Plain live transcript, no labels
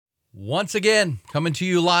Once again, coming to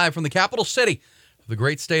you live from the capital city of the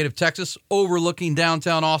great state of Texas, overlooking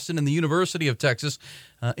downtown Austin and the University of Texas.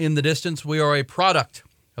 In the distance, we are a product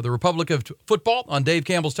of the Republic of Football on Dave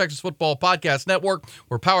Campbell's Texas Football Podcast Network.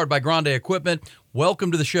 We're powered by Grande Equipment.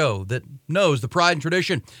 Welcome to the show that knows the pride and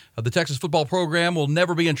tradition of the Texas football program will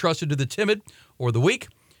never be entrusted to the timid or the weak.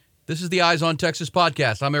 This is the Eyes on Texas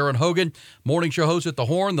podcast. I'm Aaron Hogan, morning show host at The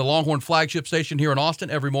Horn, the Longhorn flagship station here in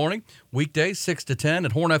Austin every morning, weekdays 6 to 10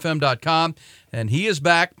 at hornfm.com. And he is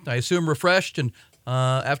back, I assume refreshed, and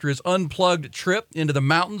after his unplugged trip into the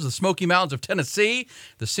mountains, the Smoky Mountains of Tennessee,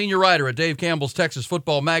 the senior writer at Dave Campbell's Texas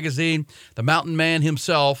Football Magazine, the mountain man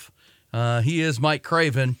himself. He is Mike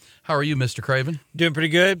Craven. How are you, Mr. Craven? Doing pretty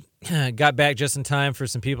good. Got back just in time for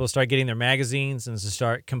some people to start getting their magazines and to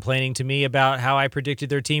start complaining to me about how I predicted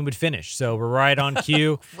their team would finish. So we're right on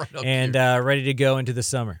cue ready to go into the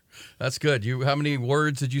summer. That's good. How many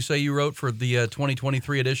words did you say you wrote for the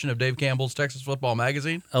 2023 edition of Dave Campbell's Texas Football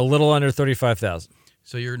Magazine? A little under 35,000.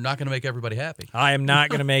 So you're not going to make everybody happy. I am not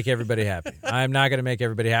going to make everybody happy. I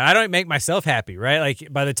don't make myself happy, right?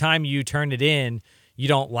 Like by the time you turn it in, you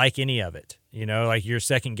don't like any of it. You know, like you're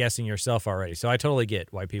second-guessing yourself already. So I totally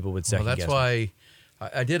get why people would second-guess. Well, that's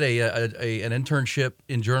why I did an internship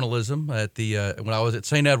in journalism at when I was at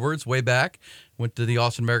St. Edward's way back. Went to the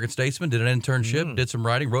Austin American-Statesman, did an internship, did some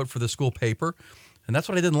writing, wrote for the school paper. And that's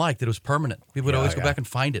what I didn't like, that it was permanent. People would always go back and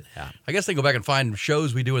find it. Yeah. I guess they go back and find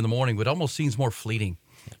shows we do in the morning, but it almost seems more fleeting.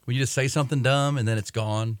 When you just say something dumb and then it's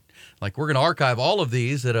gone. Like, we're going to archive all of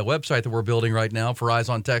these at a website that we're building right now for Eyes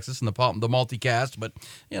on Texas and the multicast, but,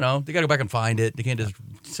 you know, they got to go back and find it. They can't just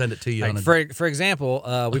send it to you. Like for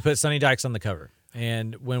example, we put Sonny Dykes on the cover.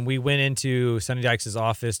 And when we went into Sonny Dykes'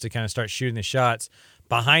 office to kind of start shooting the shots,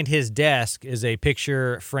 behind his desk is a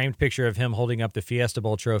framed picture of him holding up the Fiesta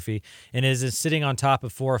Bowl trophy, and it is sitting on top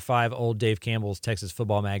of 4 or 5 old Dave Campbell's Texas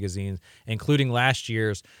football magazines, including last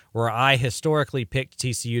year's, where I historically picked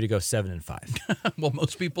TCU to go 7-5. Well,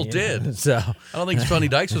 most people did. So I don't think Sonny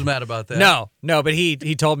Dykes was mad about that. No, but he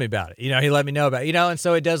told me about it. You know, he let me know about it. You know, and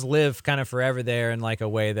so it does live kind of forever there in like a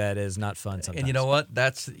way that is not fun sometimes. And you know what?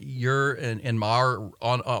 That's your and our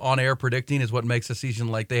on-air predicting is what makes a season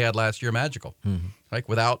like they had last year magical. Mm-hmm. Like,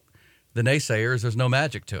 without the naysayers, there's no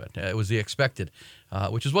magic to it. It was the expected,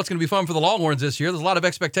 which is what's going to be fun for the Longhorns this year. There's a lot of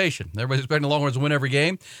expectation. Everybody's expecting the Longhorns to win every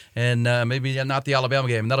game, and maybe not the Alabama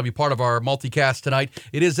game. And that'll be part of our multicast tonight.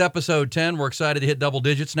 It is episode 10. We're excited to hit double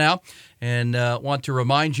digits now, and want to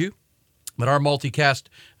remind you that our multicast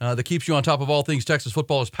that keeps you on top of all things Texas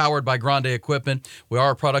football is powered by Grande Equipment. We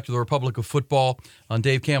are a product of the Republic of Football on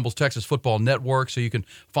Dave Campbell's Texas Football Network, so you can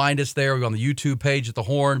find us there. We're on the YouTube page at The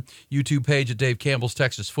Horn, YouTube page at Dave Campbell's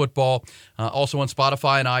Texas Football, also on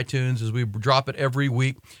Spotify and iTunes as we drop it every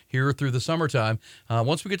week here through the summertime.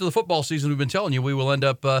 Once we get to the football season, we've been telling you we will end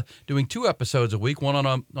up doing 2 episodes a week, one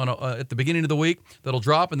at the beginning of the week that'll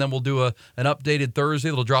drop, and then we'll do an updated Thursday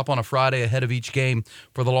that'll drop on a Friday ahead of each game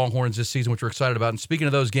for the Longhorns this season, which we're excited about. And speaking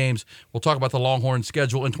of those games, we'll talk about the Longhorns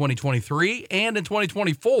schedule in 2023 and in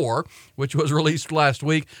 2024, which was released last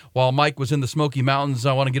week. While Mike was in the Smoky Mountains,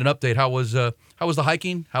 I want to get an update. How was the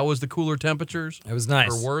hiking? How was the cooler temperatures? It was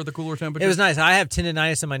nice. Or were the cooler temperatures? It was nice. I have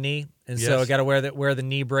tendonitis in my knee, and so I got to wear the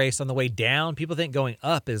knee brace on the way down. People think going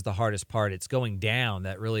up is the hardest part. It's going down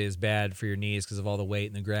that really is bad for your knees because of all the weight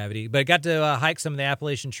and the gravity. But I got to hike some of the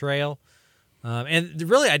Appalachian Trail, and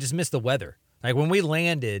really I just missed the weather. Like when we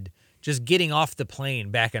landed, just getting off the plane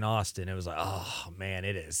back in Austin, it was like, oh, man,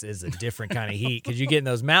 it's a different kind of heat. Because you get in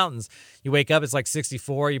those mountains, you wake up, it's like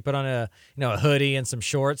 64. You put on a hoodie and some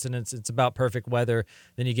shorts, and it's about perfect weather.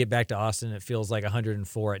 Then you get back to Austin, it feels like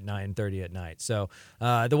 104 at 9:30 at night. So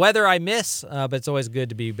the weather I miss, but it's always good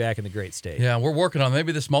to be back in the great state. Yeah, we're working on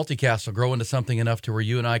maybe this multicast will grow into something enough to where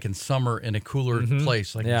you and I can summer in a cooler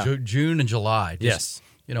place, like June and July. Yes.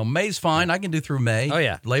 You know, May's fine. I can do through May. Oh,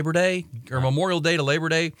 yeah. Labor Day or Memorial Day to Labor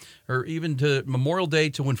Day, or even to Memorial Day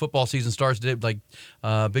to when football season starts, like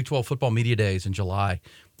Big 12 football media days in July.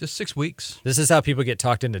 Just 6 weeks. This is how people get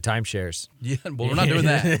talked into timeshares. Yeah, well, we're not doing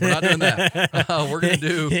that. We're going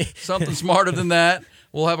to do something smarter than that.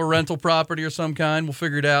 We'll have a rental property or some kind. We'll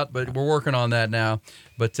figure it out, but we're working on that now.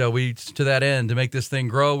 But to that end, to make this thing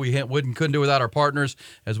grow, we couldn't do it without our partners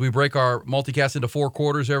as we break our multicast into 4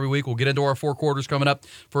 quarters every week. We'll get into our 4 quarters coming up.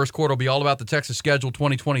 First quarter will be all about the Texas schedule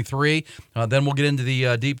 2023. Then we'll get into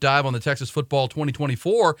the deep dive on the Texas football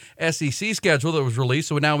 2024 SEC schedule that was released.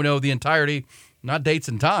 So now we know the entirety, not dates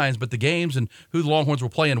and times, but the games and who the Longhorns will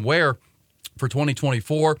play and where for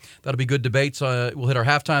 2024. That'll be good debates. We'll hit our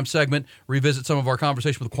halftime segment, revisit some of our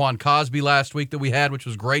conversation with Quan Cosby last week that we had, which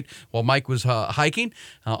was great while Mike was hiking.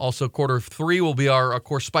 Also, quarter 3 will be our, of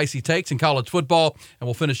course, spicy takes in college football, and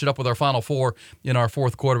we'll finish it up with our final 4 in our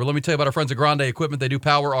fourth quarter. But let me tell you about our friends at Grande Equipment. They do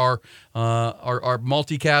power our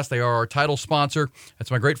multicast. They are our title sponsor.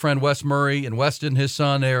 That's my great friend Wes Murray and Weston, his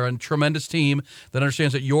son. They're a tremendous team that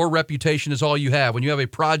understands that your reputation is all you have. When you have a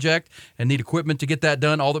project and need equipment to get that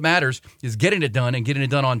done, all that matters is getting it done and getting it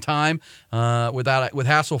done on time with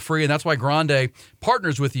hassle-free. And that's why Grande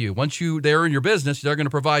partners with you. Once they're in your business, they're going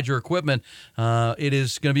to provide your equipment. It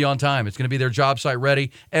is going to be on time. It's going to be their job site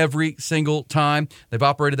ready every single time. They've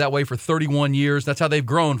operated that way for 31 years. That's how they've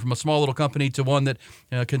grown from a small little company to one that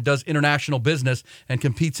does international business and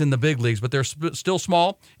competes in the big leagues. But they're still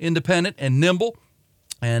small, independent, and nimble.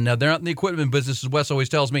 And they're not in the equipment business, as Wes always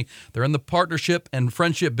tells me. They're in the partnership and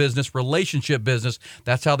friendship business, relationship business.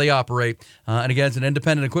 That's how they operate. And again, it's an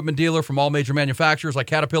independent equipment dealer from all major manufacturers like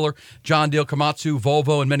Caterpillar, John Deere, Komatsu,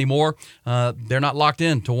 Volvo, and many more. They're not locked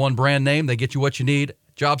in to one brand name. They get you what you need.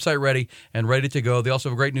 Job site ready and ready to go. They also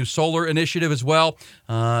have a great new solar initiative as well.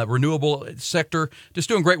 Renewable sector, just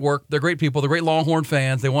doing great work. They're great people. They're great Longhorn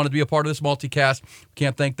fans. They wanted to be a part of this multicast.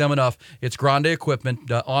 Can't thank them enough. It's Grande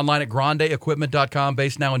Equipment, online at grandeequipment.com,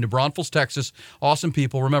 based now in New Braunfels, Texas. Awesome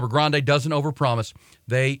people. Remember, Grande doesn't overpromise.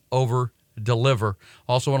 They over-deliver.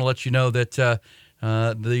 Also want to let you know that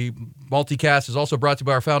the multicast is also brought to you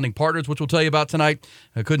by our founding partners, which we'll tell you about tonight.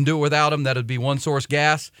 I couldn't do it without them. That would be One Source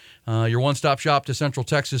Gas, your one-stop shop to Central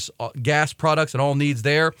Texas gas products and all needs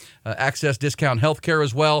there. Access Discount Healthcare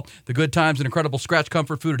as well. The Good Times and incredible scratch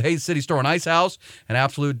comfort food at Hayes City Store and Ice House, an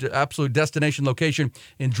absolute destination location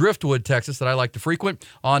in Driftwood, Texas that I like to frequent.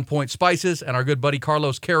 On Point Spices and our good buddy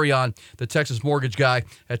Carlos Carrion, the Texas Mortgage Guy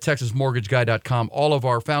at texasmortgageguy.com. All of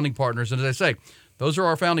our founding partners, and as I say, those are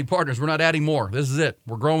our founding partners. We're not adding more. This is it.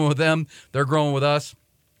 We're growing with them. They're growing with us.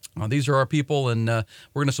 These are our people, and we're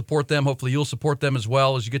going to support them. Hopefully you'll support them as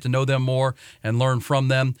well as you get to know them more and learn from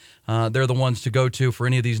them. They're the ones to go to for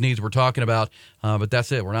any of these needs we're talking about. But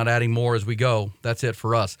that's it. We're not adding more as we go. That's it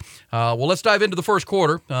for us. Well, let's dive into the first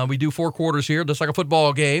quarter. We do 4 quarters here, just like a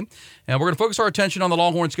football game. And we're going to focus our attention on the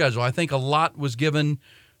Longhorn schedule. I think a lot was given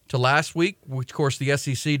to last week, which, of course, the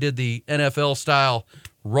SEC did the NFL-style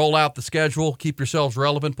roll out the schedule, keep yourselves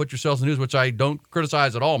relevant, put yourselves in the news, which I don't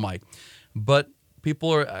criticize at all, Mike. But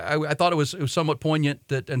people are. I thought it was somewhat poignant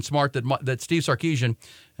and smart that Steve Sarkisian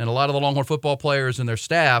and a lot of the Longhorn football players and their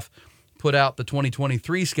staff put out the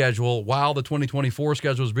 2023 schedule while the 2024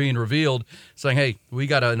 schedule was being revealed, saying, hey, we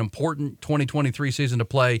got an important 2023 season to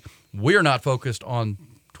play. We're not focused on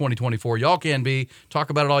 2024. Y'all can be.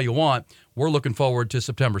 Talk about it all you want. We're looking forward to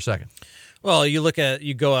September 2nd. Well,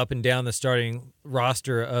 you go up and down the starting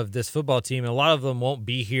roster of this football team, and a lot of them won't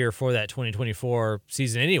be here for that 2024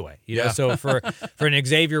 season anyway. You know, so for an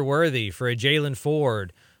Xavier Worthy, for a Jalen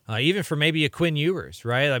Ford, even for maybe a Quinn Ewers,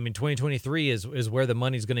 right? I mean, 2023 is where the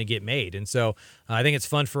money's going to get made. And so I think it's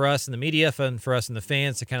fun for us in the media, fun for us in the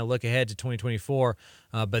fans to kind of look ahead to 2024.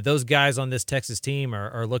 But those guys on this Texas team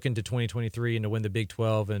are looking to 2023 and to win the Big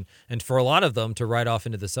 12 and for a lot of them to ride off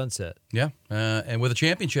into the sunset. Yeah, and with a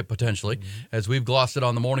championship potentially, as we've glossed it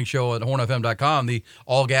on the morning show at hornfm.com, the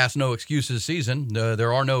all gas, no excuses season.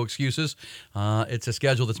 There are no excuses. It's a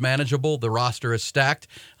schedule that's manageable. The roster is stacked.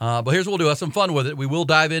 But here's what we'll do. Have some fun with it. We will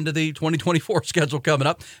dive into the 2024 schedule coming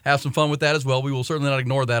up. Have some fun with that as well. We will certainly not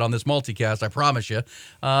ignore that on this multicast, I promise you.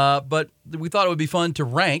 But we thought it would be fun to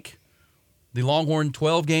rank the Longhorn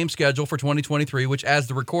 12-game schedule for 2023, which as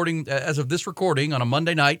of this recording on a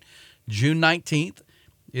Monday night, June 19th,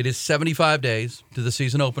 it is 75 days to the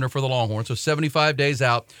season opener for the Longhorns. So 75 days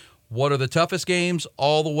out. What are the toughest games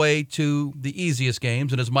all the way to the easiest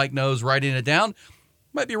games? And as Mike knows, writing it down,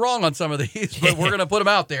 might be wrong on some of these, but we're going to put them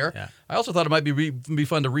out there. Yeah. I also thought it might be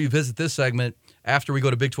fun to revisit this segment after we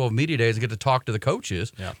go to Big 12 Media Days and get to talk to the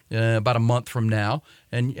coaches about a month from now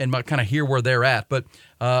and kind of hear where they're at. But,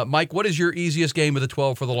 Mike, what is your easiest game of the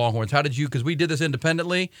 12 for the Longhorns? How did you – because we did this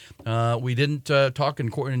independently. We didn't talk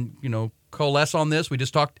and coalesce on this. We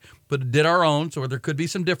just talked but did our own, so there could be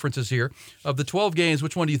some differences here. Of the 12 games,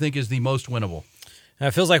 which one do you think is the most winnable?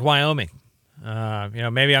 It feels like Wyoming.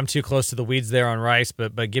 Maybe I'm too close to the weeds there on Rice,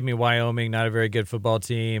 but give me Wyoming, not a very good football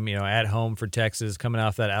team, at home for Texas, coming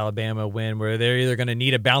off that Alabama win where they're either going to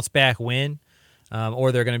need a bounce-back win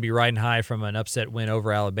or they're going to be riding high from an upset win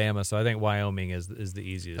over Alabama. So I think Wyoming is the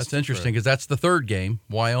easiest. That's interesting because that's the third game.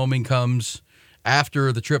 Wyoming comes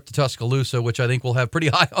after the trip to Tuscaloosa, which I think we'll have pretty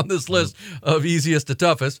high on this list of easiest to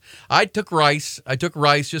toughest. I took Rice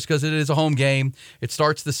just because it is a home game. It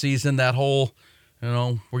starts the season, that whole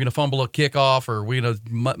we're going to fumble a kickoff or we're going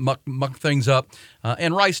to muck things up.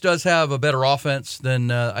 And Rice does have a better offense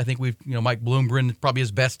than I think Mike Bloomgren, probably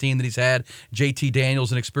his best team that he's had. JT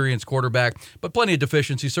Daniels, an experienced quarterback, but plenty of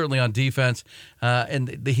deficiencies, certainly on defense. And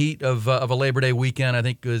the heat of a Labor Day weekend, I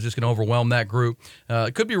think, is just going to overwhelm that group.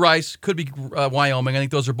 It could be Rice, could be Wyoming. I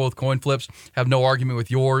think those are both coin flips. Have no argument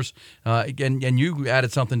with yours. And you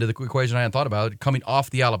added something to the equation I hadn't thought about. Coming off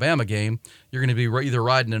the Alabama game, you're going to be either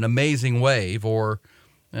riding an amazing wave or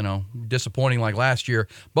disappointing like last year.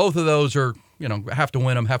 Both of those are, have to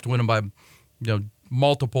win them by,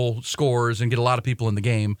 multiple scores and get a lot of people in the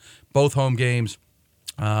game. Both home games.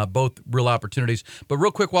 Both real opportunities. But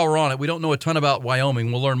real quick while we're on it, we don't know a ton about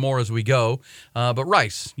Wyoming. We'll learn more as we go. But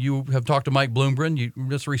Rice, you have talked to Mike Bloomgren. You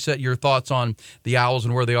just reset your thoughts on the Owls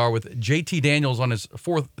and where they are with JT Daniels on his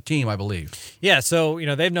fourth team, I believe. Yeah, so,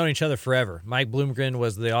 they've known each other forever. Mike Bloomgren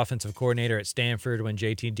was the offensive coordinator at Stanford when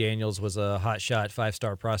JT Daniels was a hotshot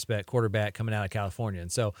 5-star prospect quarterback coming out of California.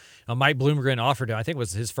 And so Mike Bloomgren offered him, I think it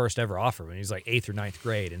was his first ever offer when he was like 8th or 9th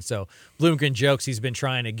grade. And so Bloomgren jokes he's been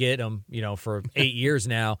trying to get him, for 8 years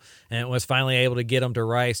now, and was finally able to get them to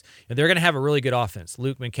Rice. And they're going to have a really good offense.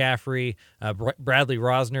 Luke McCaffrey, Bradley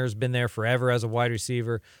Rosner's been there forever as a wide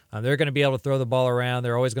receiver. They're going to be able to throw the ball around.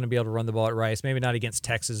 They're always going to be able to run the ball at Rice. Maybe not against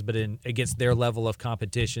Texas, but against their level of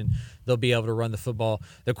competition, they'll be able to run the football.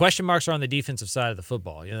 The question marks are on the defensive side of the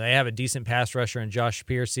football. They have a decent pass rusher in Josh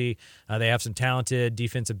Piercy. They have some talented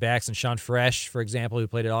defensive backs in Sean Fresh, for example, who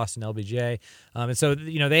played at Austin LBJ. And so,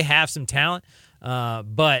 they have some talent.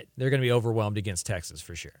 But they're going to be overwhelmed against Texas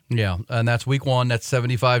for sure. Yeah, and that's week 1. That's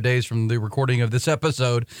 75 days from the recording of this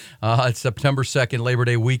episode. It's September 2nd, Labor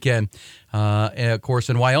Day weekend. And, of course,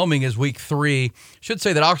 in Wyoming is week 3. Should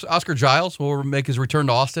say that Oscar Giles will make his return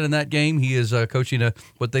to Austin in that game. He is coaching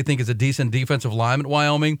what they think is a decent defensive line at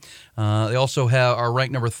Wyoming. They also are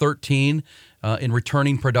ranked number 13 in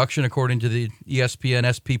returning production according to the ESPN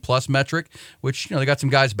SP Plus metric, which, they got some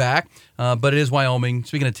guys back, but it is Wyoming.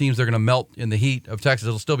 Speaking of teams, they're going to melt in the heat of Texas.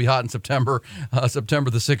 It'll still be hot in September, September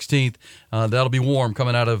the 16th. That'll be warm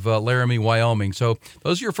coming out of Laramie, Wyoming. So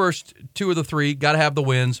those are your first 2 of the 3. Got to have the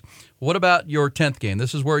wins. What about your 10th game?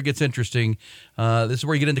 This is where it gets interesting. This is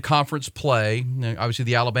where you get into conference play. Obviously,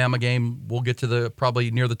 the Alabama game, we'll get to probably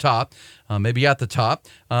near the top, maybe at the top,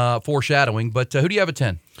 foreshadowing. But who do you have at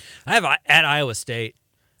 10? I have at Iowa State.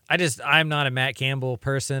 I'm not a Matt Campbell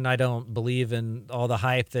person. I don't believe in all the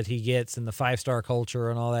hype that he gets and the 5-star culture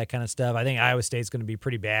and all that kind of stuff. I think Iowa State's going to be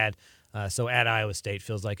pretty bad. So at Iowa State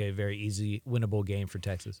feels like a very easy, winnable game for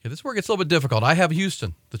Texas. Yeah, this is where it gets a little bit difficult. I have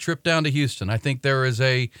Houston, the trip down to Houston. I think there is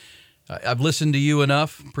I've listened to you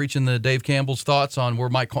enough preaching the Dave Campbell's thoughts on where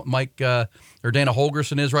Mike or Dana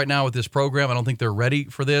Holgerson is right now with this program. I don't think they're ready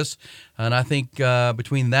for this. And I think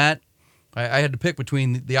between that, I had to pick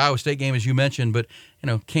between the Iowa State game, as you mentioned, but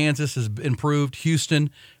Kansas has improved. Houston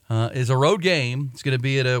is a road game. It's going to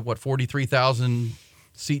be at a 43,000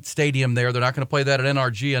 seat stadium there. They're not going to play that at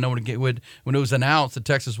NRG. I know when it was announced that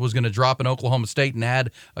Texas was going to drop in Oklahoma State and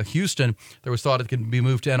add a Houston, there was thought it could be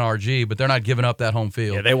moved to NRG, but they're not giving up that home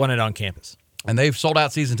field. Yeah, they want it on campus. And they've sold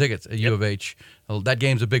out season tickets at U of H. That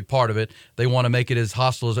game's a big part of it. They want to make it as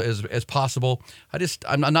hostile as possible.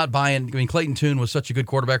 I'm not buying. I mean, Clayton Tune was such a good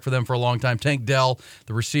quarterback for them for a long time. Tank Dell,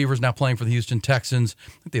 the receivers, now playing for the Houston Texans.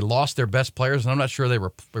 I think they lost their best players, and I'm not sure they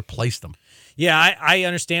replaced them. Yeah, I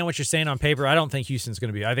understand what you're saying on paper. I don't think Houston's going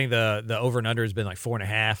to be. I think the over and under has been like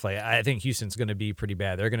 4.5. I think Houston's going to be pretty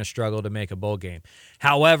bad. They're going to struggle to make a bowl game.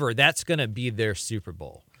 However, that's going to be their Super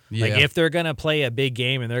Bowl. Yeah. Like if they're going to play a big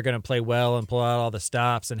game and they're going to play well and pull out all the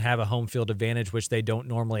stops and have a home field advantage, which they don't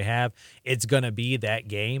normally have, it's going to be that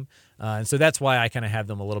game. And so that's why I kind of have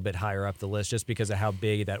them a little bit higher up the list, just because of how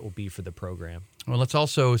big that will be for the program. Well, let's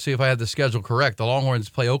also see if I had the schedule correct. The Longhorns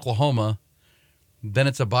play Oklahoma, then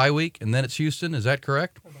it's a bye week, and then it's Houston. Is that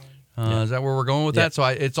correct? Is that where we're going with that? So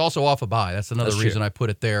it's also off a bye. That's another reason I put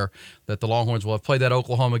it there, that the Longhorns will have played that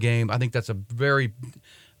Oklahoma game. I think that's a very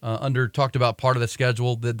talked about part of the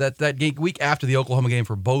schedule. That game, week after the Oklahoma game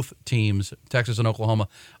for both teams, Texas and Oklahoma,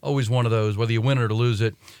 always one of those. Whether you win it or to lose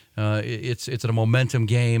it, it's a momentum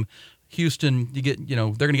game. Houston, they're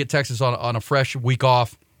going to get Texas on a fresh week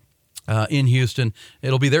off in Houston.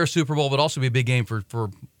 It'll be their Super Bowl, but also be a big game for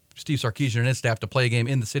Steve Sarkisian and his staff to play a game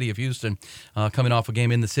in the city of Houston, coming off a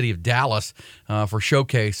game in the city of Dallas for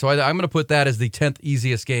Showcase. So I'm going to put that as the 10th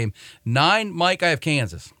easiest game. 9, Mike, I have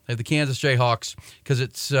Kansas. I have the Kansas Jayhawks because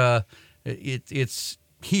it's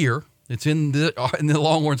here. It's in the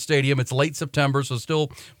Longhorn Stadium. It's late September, so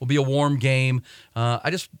still will be a warm game.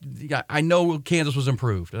 I know Kansas was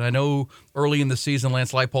improved, and I know early in the season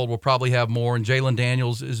Lance Leipold will probably have more, and Jalen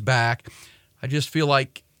Daniels is back. I just feel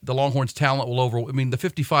like the Longhorns' talent will I mean, the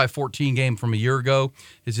 55-14 game from a year ago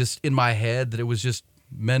is just in my head that it was just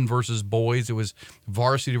men versus boys. It was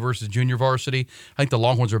varsity versus junior varsity. I think the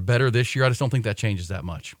Longhorns are better this year. I just don't think that changes that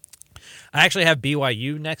much. I actually have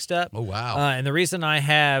BYU next up. Oh, wow. And the reason I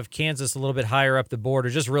have Kansas a little bit higher up the board, or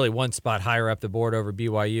just really one spot higher up the board over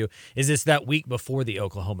BYU, is it's that week before the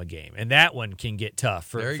Oklahoma game. And that one can get tough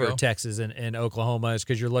for Texas and Oklahoma, is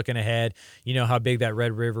because you're looking ahead. You know how big that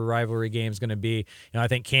Red River rivalry game is going to be. You know, I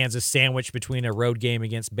think Kansas sandwiched between a road game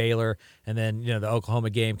against Baylor and then, the Oklahoma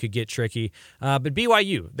game could get tricky. But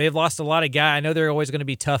BYU, they've lost a lot of guys. I know they're always going to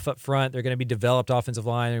be tough up front. They're going to be developed offensive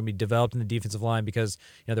line. They're going to be developed in the defensive line because,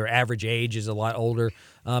 their average age is a lot older.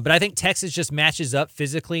 But I think Texas just matches up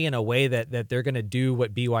physically in a way that they're going to do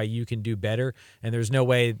what BYU can do better, and there's no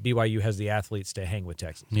way BYU has the athletes to hang with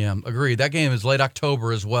Texas. Yeah, agreed. That game is late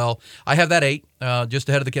October as well. I have that 8, just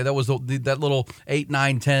ahead of the kid. That was that little 8,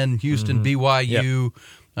 9, 10 Houston BYU. Yep.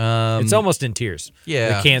 It's almost in tiers.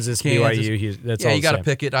 Yeah, the Kansas BYU. That's all. You got to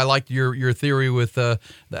pick it. I liked your theory with the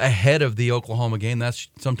ahead of the Oklahoma game. That's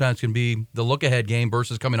sometimes can be the look ahead game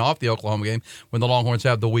versus coming off the Oklahoma game when the Longhorns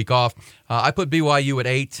have the week off. I put BYU at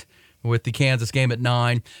 8 with the Kansas game at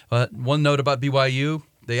 9. One note about BYU.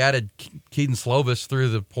 They added Keaton Slovis through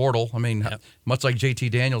the portal. I mean, much like JT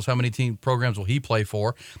Daniels, how many team programs will he play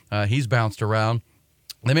for? He's bounced around.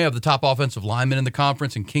 They may have the top offensive lineman in the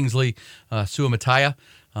conference in Kingsley Suamataya.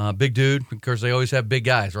 Big dude, because they always have big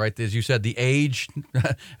guys, right? As you said, the age,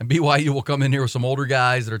 and BYU will come in here with some older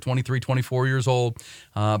guys that are 23, 24 years old,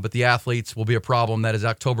 but the athletes will be a problem. That is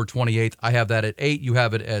October 28th. I have that at 8. You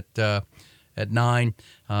have it at 9.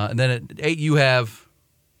 And then at 8, you have,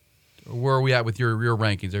 where are we at with your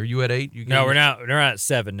rankings? Are you at 8? No, we're not. We're at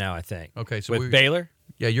 7 now, I think. Okay, so with Baylor?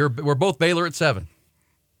 Yeah, we're both Baylor at 7.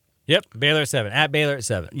 Yep, Baylor at 7. At Baylor at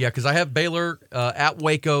 7. Yeah, because I have Baylor at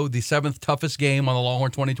Waco, the 7th toughest game on the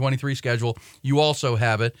Longhorn 2023 schedule. You also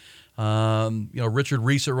have it. Richard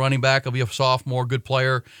Reese at running back will be a sophomore, good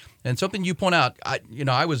player. And something you point out,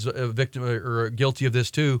 I was a victim or guilty of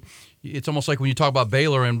this too. It's almost like when you talk about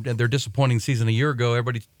Baylor and their disappointing season a year ago,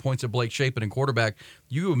 everybody points at Blake Shapen and quarterback.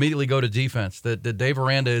 You immediately go to defense. That Dave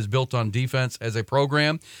Aranda is built on defense as a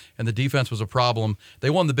program, and the defense was a problem. They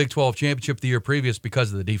won the Big 12 championship the year previous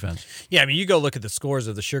because of the defense. Yeah, I mean, you go look at the scores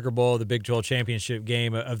of the Sugar Bowl, the Big 12 championship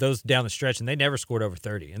game, of those down the stretch, and they never scored over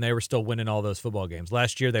 30, and they were still winning all those football games.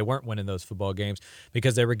 Last year, they weren't winning those football games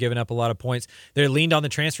because they were giving up a lot of points. They leaned on the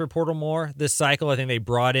transfer portal more this cycle. I think they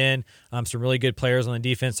brought in some really good players on the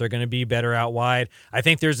defense. They're going to be better out wide. I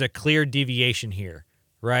think there's a clear deviation here,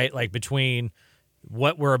 right? Like between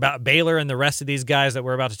what we're about, Baylor and the rest of these guys that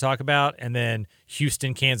we're about to talk about, and then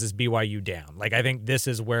Houston, Kansas, BYU down. Like, I think this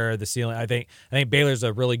is where the ceiling. I think Baylor's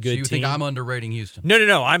a really good team. So you think I'm underrating Houston?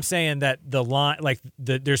 No. I'm saying that the line,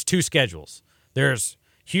 there's 2 schedules. There's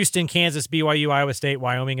Houston, Kansas, BYU, Iowa State,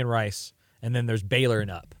 Wyoming, and Rice, and then there's Baylor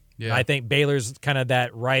and up. Yeah. I think Baylor's kind of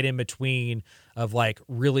that right in between of like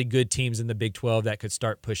really good teams in the Big 12 that could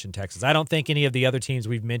start pushing Texas. I don't think any of the other teams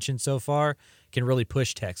we've mentioned so far can really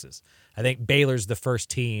push Texas. I think Baylor's the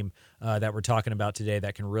first team that we're talking about today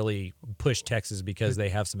that can really push Texas because they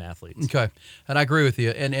have some athletes. Okay, and I agree with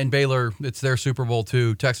you. And Baylor, it's their Super Bowl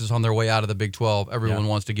too. Texas on their way out of the Big 12. Everyone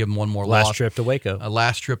wants to give them one more last trip to Waco.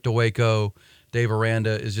 Last trip to Waco. Dave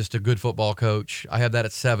Aranda is just a good football coach. I have that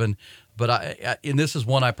at 7. But and this is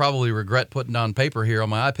one I probably regret putting on paper here on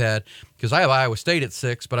my iPad because I have Iowa State at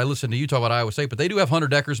 6, but I listened to you talk about Iowa State. But they do have Hunter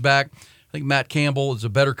Deckers back. I think Matt Campbell is a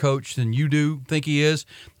better coach than you do think he is.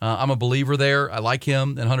 I'm a believer there. I like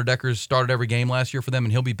him. And Hunter Deckers started every game last year for them,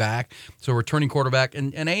 and he'll be back. So returning quarterback.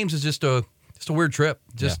 And Ames is just a weird trip.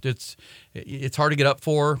 It's hard to get up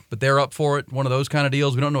for, but they're up for it. One of those kind of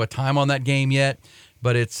deals. We don't know a time on that game yet,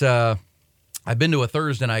 but it's I've been to a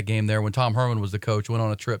Thursday night game there when Tom Herman was the coach. Went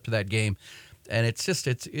on a trip to that game, and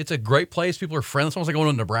it's a great place. People are friendly. It's almost like going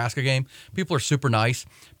to a Nebraska game. People are super nice,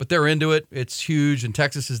 but they're into it. It's huge, and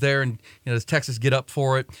Texas is there, and does Texas get up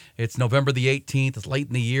for it? It's November the 18th. It's late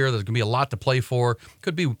in the year. There's going to be a lot to play for.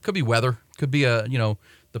 Could be weather. Could be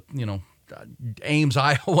Ames,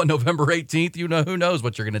 Iowa, November 18th. Who knows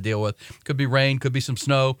what you're going to deal with. Could be rain. Could be some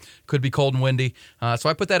snow. Could be cold and windy. So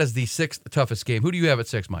I put that as the 6th toughest game. Who do you have at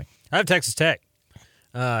 6, Mike? I have Texas Tech.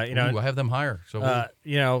 I have them higher. So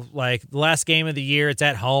like the last game of the year, it's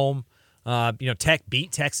at home. Tech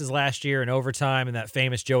beat Texas last year in overtime, and that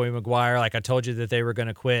famous Joey McGuire. Like I told you that they were going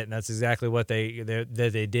to quit, and that's exactly what they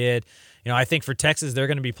did. I think for Texas, they're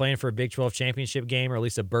going to be playing for a Big 12 championship game, or at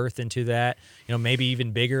least a berth into that. Maybe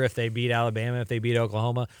even bigger if they beat Alabama, if they beat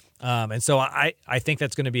Oklahoma. And so I think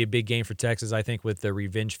that's going to be a big game for Texas. I think with the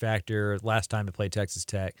revenge factor last time they played Texas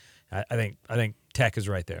Tech, I think Tech is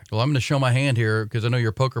right there. Well, I'm going to show my hand here because I know you're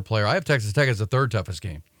a poker player. I have Texas Tech as the third toughest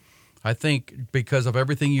game. I think because of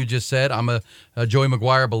everything you just said, I'm a Joey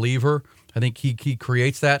McGuire believer. I think he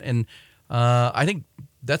creates that, and I think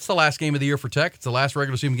that's the last game of the year for Tech. It's the last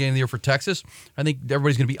regular season game of the year for Texas. I think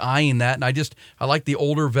everybody's going to be eyeing that, and I like the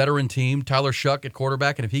older veteran team, Tyler Shuck at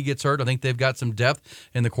quarterback, and if he gets hurt, I think they've got some depth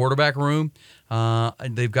in the quarterback room.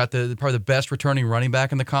 They've got probably the best returning running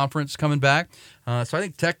back in the conference coming back. So I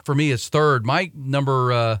think Tech for me is third. My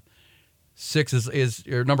number 6 is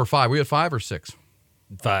or number 5. We at 5 or 6?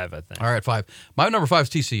 5, I think. All right, 5. My number 5 is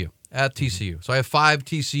TCU, at TCU. So I have 5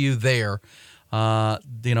 TCU there.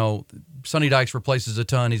 Sonny Dykes replaces a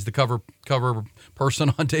ton. He's the cover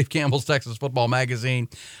person on Dave Campbell's Texas Football Magazine.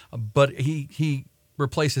 But he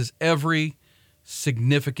replaces every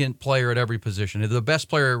significant player at every position. The best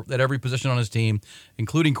player at every position on his team,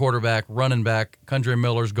 including quarterback, running back, Kundre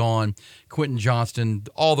Miller's gone, Quentin Johnston,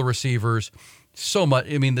 all the receivers. So much.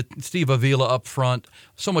 I mean, Steve Avila up front.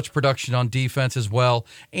 So much production on defense as well.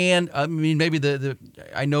 And I mean, maybe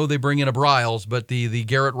I know they bring in a Bryles, but the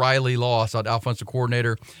Garrett Riley loss, offensive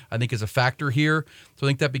coordinator, I think is a factor here. So I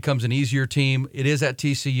think that becomes an easier team. It is at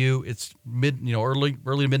TCU. It's early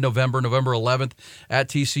to mid-November, November 11th at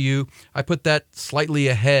TCU. I put that slightly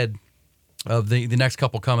ahead of the next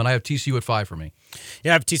couple coming. I have TCU at 5 for me.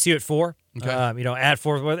 Yeah, I have TCU at 4. Okay. At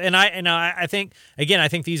 4, and I think I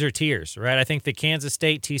think these are tiers, right? I think the Kansas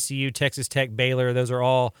State, TCU, Texas Tech, Baylor, those are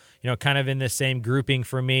all kind of in the same grouping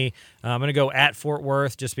for me. I'm going to go at Fort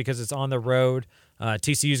Worth just because it's on the road.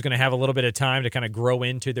 TCU is going to have a little bit of time to kind of grow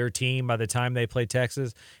into their team by the time they play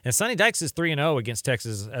Texas. And Sonny Dykes is 3-0 against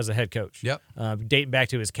Texas as a head coach. Yep. Dating back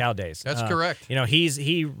to his Cal days. That's correct.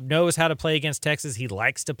 He knows how to play against Texas. He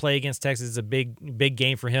likes to play against Texas. It's a big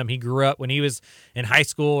game for him. He grew up when he was in high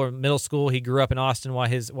school or middle school. He grew up in Austin while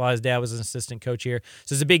his dad was an assistant coach here.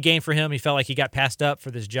 So it's a big game for him. He felt like he got passed up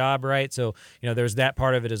for this job, right? So there's that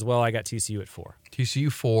part of it as well. I got TCU at 4.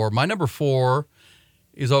 TCU 4. My number 4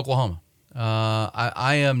 is Oklahoma.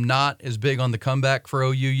 I am not as big on the comeback for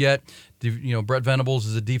OU yet. Brett Venables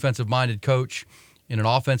is a defensive-minded coach in an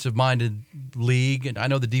offensive-minded league, and I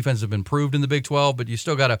know the defense have improved in the Big 12, but you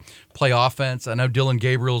still got to play offense. I know Dylan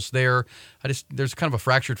Gabriel's there. There's kind of a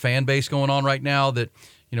fractured fan base going on right now that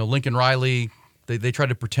Lincoln Riley. They tried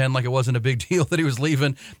to pretend like it wasn't a big deal that he was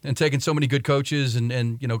leaving and taking so many good coaches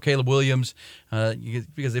and Caleb Williams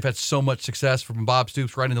because they've had so much success from Bob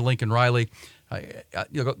Stoops right into Lincoln Riley.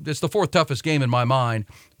 It's the 4th toughest game in my mind,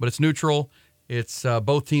 but it's neutral. It's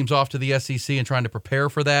both teams off to the SEC and trying to prepare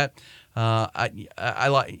for that. I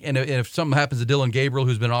like, and if something happens to Dylan Gabriel,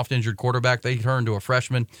 who's been an oft-injured quarterback, they turn to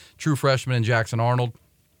a true freshman in Jackson Arnold.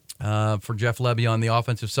 For Jeff Lebby on the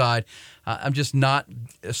offensive side. I'm just not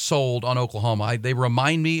sold on Oklahoma. They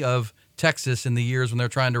remind me of Texas in the years when they're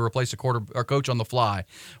trying to replace a coach on the fly,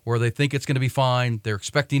 where they think it's going to be fine, they're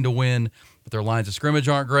expecting to win, but their lines of scrimmage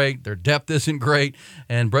aren't great, their depth isn't great,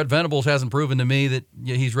 and Brett Venables hasn't proven to me that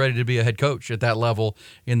he's ready to be a head coach at that level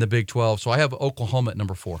in the Big 12. So I have Oklahoma at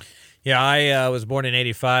number 4. Yeah, I was born in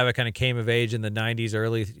 85. I kind of came of age in the 90s,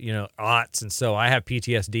 early, aughts, and so I have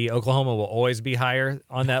PTSD. Oklahoma will always be higher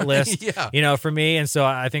on that list, for me, and so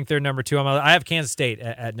I think they're number 2. I have Kansas State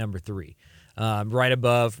at number 3, right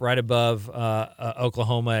above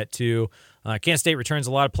Oklahoma at 2. Kansas State returns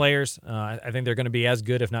a lot of players. I think they're going to be as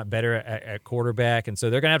good, if not better, at quarterback, and so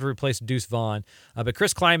they're going to have to replace Deuce Vaughn. But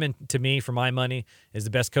Chris Kleiman, to me, for my money, is the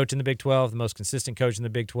best coach in the Big 12, the most consistent coach in the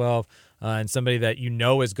Big 12, and somebody that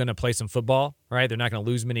is going to play some football, right? They're not going to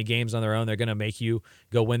lose many games on their own. They're going to make you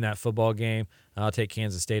go win that football game. I'll take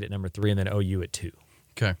Kansas State at number 3 and then OU at 2.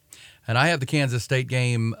 Okay. And I have the Kansas State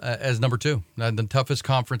game as number 2, the toughest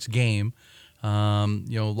conference game.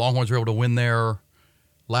 Longhorns were able to win there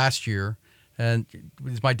last year. And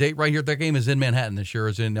my date right here, that game is in Manhattan this year,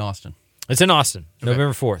 is in Austin. It's in Austin, okay.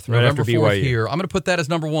 November 4th, right November after 4th BYU. Here. I'm going to put that as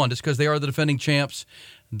number 1 just because they are the defending champs.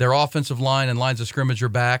 Their offensive line and lines of scrimmage are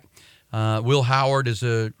back. Will Howard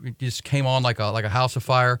just came on like a house of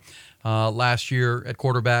fire last year at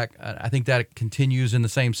quarterback. I think that continues in the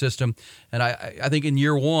same system. And I think in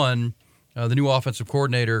year 1, the new offensive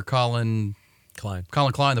coordinator, Colin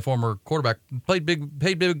Klein, the former quarterback, paid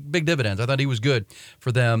big dividends. I thought he was good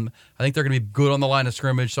for them. I think they're going to be good on the line of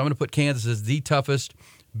scrimmage. So I'm going to put Kansas as the toughest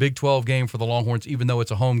Big 12 game for the Longhorns, even though it's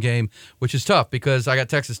a home game, which is tough because I got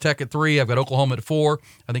Texas Tech at 3. I've got Oklahoma at 4.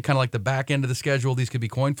 I think kind of like the back end of the schedule, these could be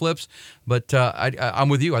coin flips. But I'm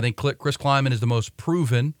with you. I think Chris Kleiman is the most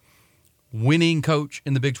proven winning coach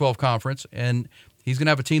in the Big 12 Conference. And he's going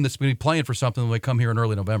to have a team that's going to be playing for something when they come here in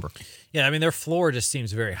early November. Yeah, I mean, their floor just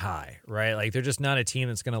seems very high, right? Like, they're just not a team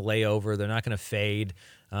that's going to lay over. They're not going to fade.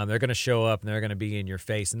 They're going to show up, and they're going to be in your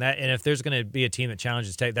face. And if there's going to be a team that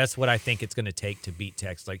challenges Texas, that's what I think it's going to take to beat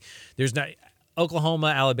Texas. Like, there's not Oklahoma,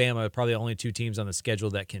 Alabama are probably the only two teams on the schedule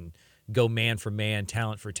that can go man for man,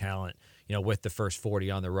 talent for talent, with the first 40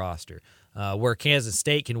 on the roster. Where Kansas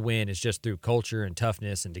State can win is just through culture and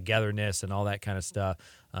toughness and togetherness and all that kind of stuff.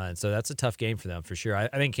 And so that's a tough game for them for sure. I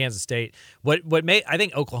think Kansas State, I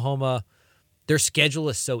think Oklahoma, their schedule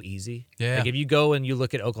is so easy. Yeah. Like if you go and you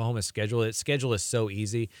look at Oklahoma's schedule, its schedule is so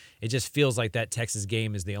easy. It just feels like that Texas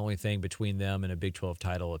game is the only thing between them and a Big 12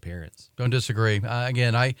 title appearance. Don't disagree.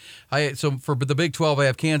 So for the Big 12, I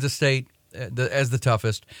have Kansas State as the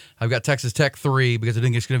toughest. I've got Texas Tech 3 because I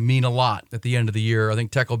think it's going to mean a lot at the end of the year. I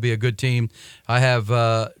think Tech will be a good team. I have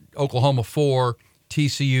Oklahoma 4,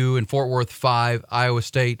 TCU and Fort Worth 5, Iowa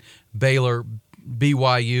State, Baylor,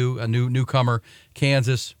 BYU, a newcomer,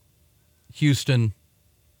 Kansas, Houston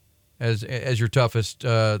as your toughest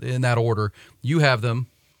in that order. You have them.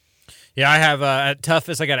 Yeah, I have at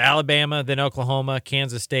toughest. I got Alabama, then Oklahoma,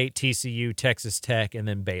 Kansas State, TCU, Texas Tech, and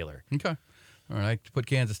then Baylor. Okay. All right, put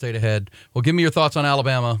Kansas State ahead. Well, give me your thoughts on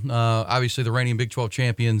Alabama. Obviously, the reigning Big 12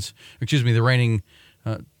 champions. Excuse me, the reigning.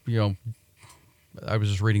 I was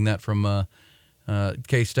just reading that from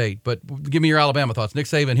K-State. But give me your Alabama thoughts. Nick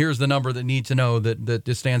Saban. Here's the number that need to know that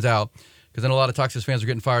just stands out because then a lot of Texas fans are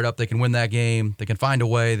getting fired up. They can win that game. They can find a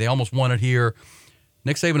way. They almost won it here.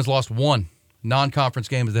 Nick Saban has lost one non-conference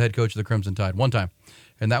game as the head coach of the Crimson Tide, one time,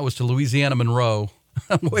 and that was to Louisiana Monroe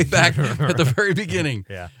way back at the very beginning.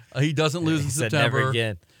 Yeah. He doesn't lose in September. Never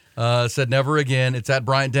again. Said never again. It's at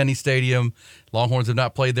Bryant-Denny Stadium. Longhorns have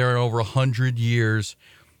not played there in over 100 years.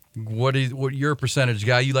 What you're a percentage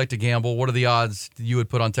guy? You like to gamble. What are the odds you would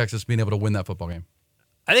put on Texas being able to win that football game?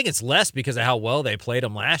 I think it's less because of how well they played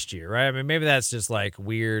them last year, right? I mean, maybe that's just like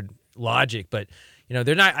weird logic, but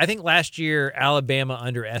they're not. I think last year Alabama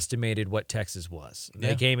underestimated what Texas was.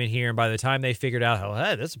 They came in here, and by the time they figured out,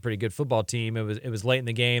 hey, that's a pretty good football team. It was late in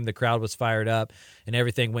the game. The crowd was fired up, and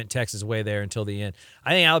everything went Texas' way there until the end.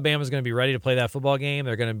 I think Alabama's going to be ready to play that football game.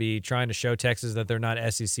 They're going to be trying to show Texas that they're not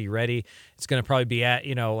SEC ready. It's going to probably be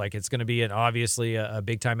it's going to be obviously a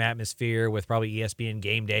big time atmosphere with probably ESPN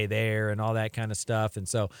Game Day there and all that kind of stuff. And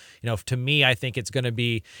so, to me, I think it's going to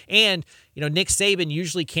be. And Nick Saban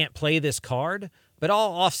usually can't play this card. But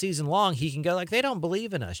all off season long, he can go like, they don't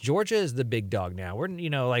believe in us. Georgia is the big dog now. We're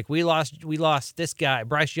we lost this guy,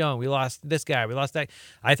 Bryce Young. We lost this guy. We lost that.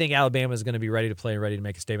 I think Alabama is going to be ready to play and ready to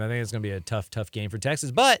make a statement. I think it's going to be a tough game for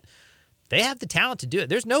Texas. But they have the talent to do it.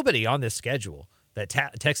 There's nobody on this schedule that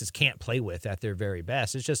Texas can't play with at their very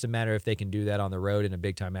best. It's just a matter if they can do that on the road in a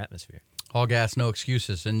big time atmosphere. All gas, no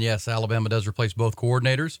excuses. And yes, Alabama does replace both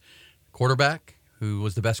coordinators, quarterback, who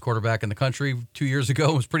was the best quarterback in the country 2 years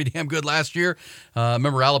ago, was pretty damn good last year.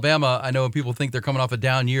 Remember, Alabama, I know people think they're coming off a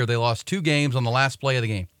down year. They lost 2 games on the last play of the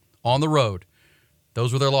game on the road.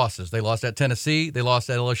 Those were their losses. They lost at Tennessee. They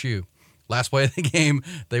lost at LSU. Last play of the game,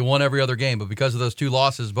 they won every other game. But because of those 2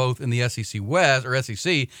 losses, both in the SEC West or SEC,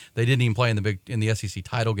 they didn't even play in the SEC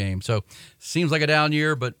title game. So seems like a down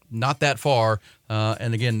year, but not that far.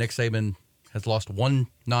 And again, Nick Saban has lost 1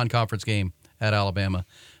 non-conference game at Alabama.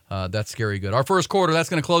 That's scary good. Our first quarter, that's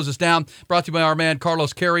going to close us down. Brought to you by our man,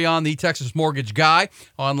 Carlos Carrion, the Texas Mortgage Guy,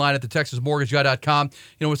 online at thetexasmortgageguy.com.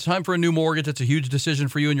 It's time for a new mortgage. It's a huge decision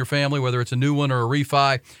for you and your family, whether it's a new one or a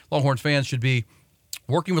refi. Longhorns fans should be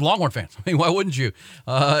working with Longhorn fans. I mean, why wouldn't you?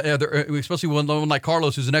 Especially one like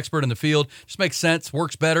Carlos, who's an expert in the field. Just makes sense,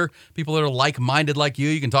 works better. People that are like-minded like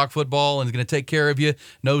you can talk football and is going to take care of you,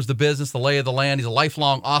 knows the business, the lay of the land. He's a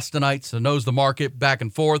lifelong Austinite, so knows the market back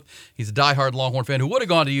and forth. He's a diehard Longhorn fan who would have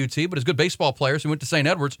gone to UT, but is a good baseball player, so he went to St.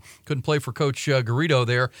 Edwards. Couldn't play for Coach Garrido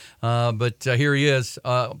there, but here he is,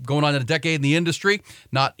 going on in a decade in the industry,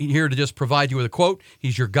 not here to just provide you with a quote.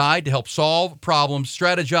 He's your guide to help solve problems,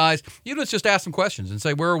 strategize. You just ask some questions and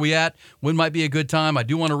say, where are we at? When might be a good time? I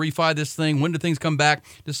do want to refi this thing. When do things come back?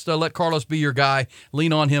 Just let Carlos be your guy.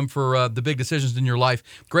 Lean on him for the big decisions in your life.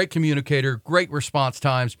 Great communicator, great response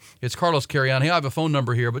times. It's Carlos Carrion. Hey, I have a phone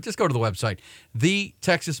number here, but just go to the website,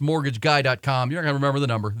 thetexasmortgageguy.com. You're not going to remember the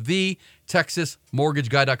number,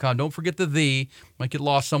 thetexasmortgageguy.com. Don't forget the might get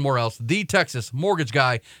lost somewhere else.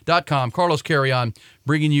 thetexasmortgageguy.com. Carlos Carrion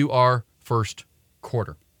bringing you our first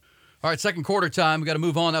quarter. All right, second quarter time. We got to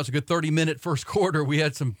move on. That was a good 30-minute first quarter. We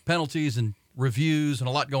had some penalties and reviews and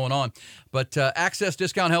a lot going on. But Access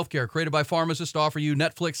Discount Healthcare, created by pharmacists to offer you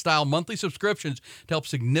Netflix-style monthly subscriptions to help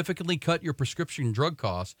significantly cut your prescription drug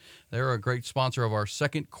costs. They're a great sponsor of our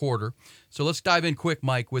second quarter. So let's dive in quick,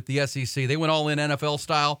 Mike, with the SEC. They went all in NFL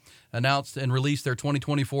style, announced and released their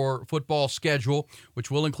 2024 football schedule, which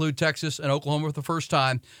will include Texas and Oklahoma for the first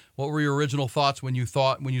time. What were your original thoughts when you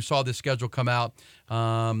saw this schedule come out,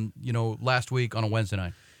 last week on a Wednesday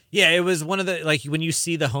night? Yeah, it was one of the, like, when you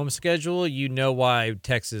see the home schedule, you know why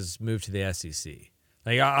Texas moved to the SEC.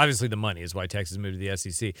 Like, obviously the money is why Texas moved to the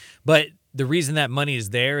SEC. But the reason that money is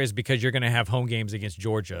there is because you're going to have home games against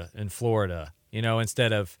Georgia and Florida,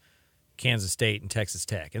 instead of Kansas State and Texas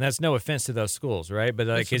Tech. And that's no offense to those schools, right? But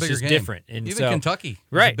it's just different. And even Kentucky,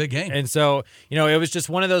 right? A big game. And so, it was just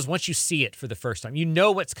one of those, once you see it for the first time, you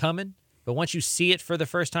know what's coming. But once you see it for the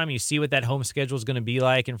first time, you see what that home schedule is going to be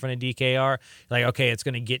like in front of DKR, like, okay, it's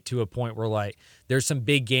going to get to a point where, like, there's some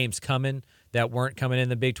big games coming that weren't coming in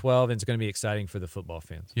the Big 12, and it's going to be exciting for the football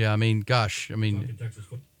fans. Yeah,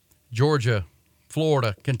 Georgia,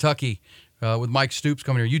 Florida, Kentucky, with Mike Stoops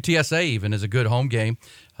coming here. UTSA even is a good home game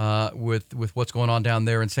with what's going on down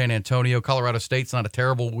there in San Antonio. Colorado State's not a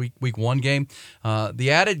terrible week one game. The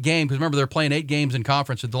added game, because remember they're playing 8 games in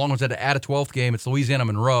conference. The Longhorns had to add a 12th game. It's Louisiana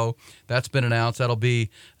Monroe. That's been announced. That'll be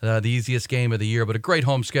the easiest game of the year, but a great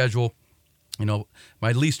home schedule.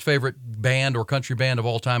 My least favorite band or country band of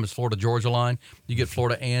all time is Florida Georgia Line. You get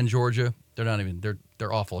Florida and Georgia.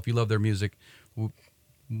 They're awful. If you love their music,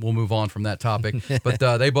 we'll move on from that topic. But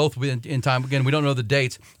they both will be in time. Again, we don't know the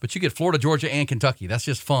dates, but you get Florida, Georgia, and Kentucky. That's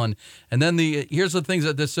just fun. And then here's the things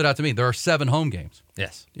that stood out to me. There are 7 home games.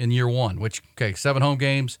 Yes. In year one, 7 home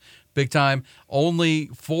games, big time. Only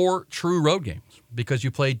 4 true road games because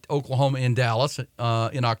you played Oklahoma in Dallas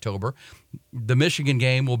in October. The Michigan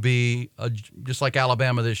game will be just like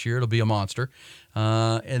Alabama this year. It'll be a monster.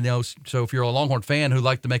 So if you're a Longhorn fan who'd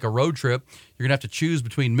like to make a road trip, you're going to have to choose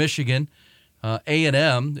between Michigan.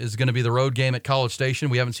 A&M is going to be the road game at College Station.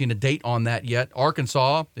 We haven't seen a date on that yet.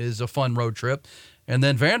 Arkansas is a fun road trip. And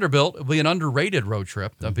then Vanderbilt will be an underrated road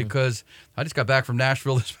trip because I just got back from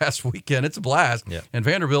Nashville this past weekend. It's a blast. Yeah. And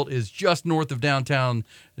Vanderbilt is just north of downtown.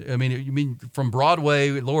 I mean, you mean from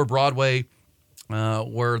Broadway, Lower Broadway,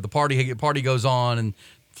 where the party goes on, and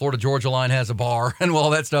Florida Georgia Line has a bar and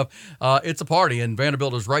all that stuff. It's a party, and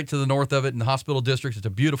Vanderbilt is right to the north of it in the Hospital District. It's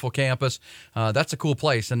a beautiful campus. That's a cool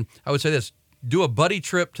place. And I would say this. Do a buddy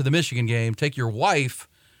trip to the Michigan game. Take your wife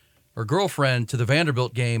or girlfriend to the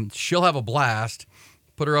Vanderbilt game. She'll have a blast.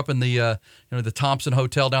 Put her up in the the Thompson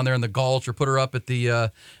Hotel down there in the Gulch, or put her up at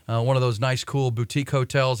the one of those nice, cool boutique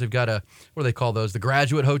hotels. They've got what do they call those? The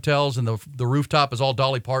Graduate Hotels, and the rooftop is all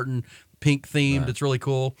Dolly Parton pink themed. Right. It's really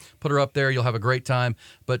cool. Put her up there. You'll have a great time.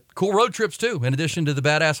 But cool road trips too, in addition to the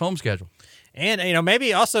badass home schedule. And,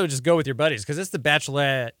 maybe also just go with your buddies, because it's the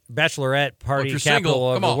bachelorette party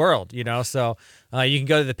capital of the world, So you can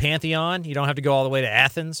go to the Pantheon. You don't have to go all the way to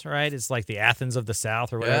Athens, right? It's like the Athens of the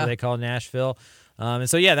South, or whatever they call Nashville. And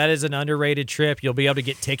so, that is an underrated trip. You'll be able to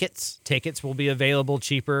get tickets. Tickets will be available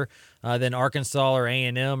cheaper than Arkansas or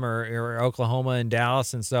A&M or Oklahoma and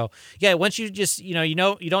Dallas. And so, once you just, you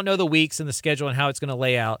don't know the weeks and the schedule and how it's going to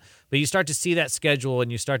lay out, but you start to see that schedule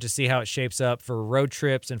and you start to see how it shapes up for road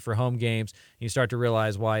trips and for home games. You start to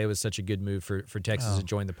realize why it was such a good move for Texas to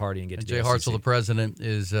join the party and get to Jay Hartzell, the president,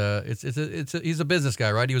 is he's a business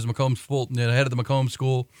guy, right? He was head of the Macomb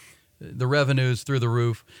School. The revenues through the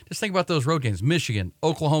roof. Just think about those road games: Michigan,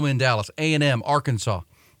 Oklahoma, and Dallas, A&M, Arkansas.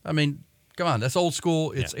 I mean, come on, that's old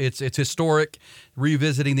school. It's historic.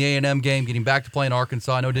 Revisiting the A&M game, getting back to playing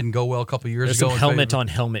Arkansas. I know it didn't go well a couple of years ago. There's some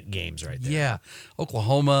helmet-on-helmet games right there. Yeah,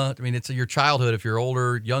 Oklahoma. I mean, it's your childhood. If you're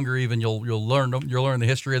older, younger, even you'll learn the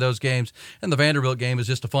history of those games. And the Vanderbilt game is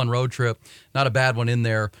just a fun road trip. Not a bad one in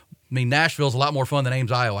there. I mean, Nashville's a lot more fun than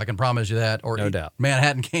Ames, Iowa. I can promise you that. Or no doubt.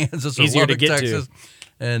 Manhattan, Kansas, or easier Lubbock, to get Texas. to.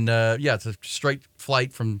 And, it's a straight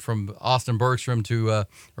flight from Austin Bergstrom to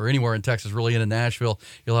or anywhere in Texas, really, into Nashville.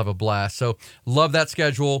 You'll have a blast. So love that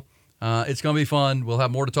schedule. It's going to be fun. We'll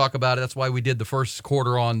have more to talk about it. That's why we did the first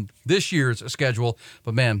quarter on this year's schedule.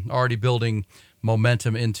 But, man, already building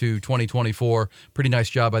momentum into 2024. Pretty nice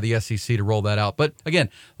job by the SEC to roll that out. But,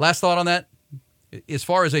 again, last thought on that. As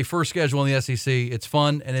far as a first schedule in the SEC, it's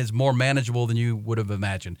fun and it's more manageable than you would have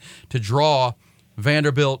imagined. To draw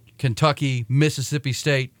Vanderbilt, Kentucky, Mississippi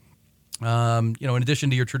State, in addition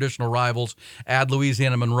to your traditional rivals, add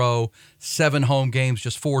Louisiana Monroe, 7 home games,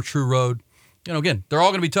 just 4 true road. again, they're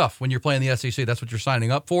all going to be tough when you're playing the SEC. That's what you're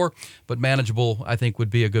signing up for, but manageable, I think, would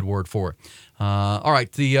be a good word for it. All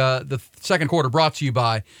right, the second quarter brought to you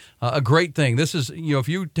by a great thing. This is, if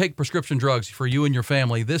you take prescription drugs for you and your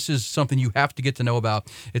family, this is something you have to get to know about.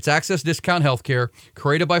 It's Access Discount Healthcare,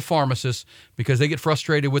 created by pharmacists because they get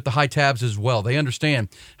frustrated with the high tabs as well. They understand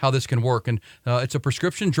how this can work, and it's a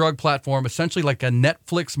prescription drug platform, essentially like a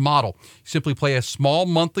Netflix model. You simply pay a small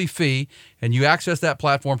monthly fee, and you access that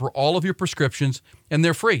platform for all of your prescriptions, and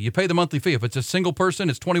they're free. You pay the monthly fee. If it's a single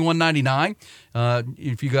person, it's $21.99.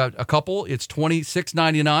 If you got a couple, it's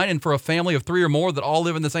 $26.99. And for a family of 3 or more that all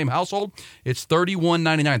live in the same household, it's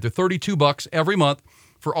 $31.99. They're $32 every month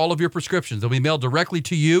for all of your prescriptions. They'll be mailed directly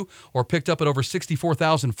to you or picked up at over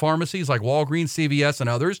 64,000 pharmacies like Walgreens, CVS, and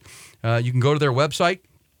others. You can go to their website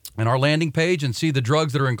and our landing page and see the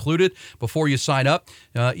drugs that are included before you sign up.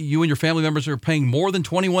 You and your family members are paying more than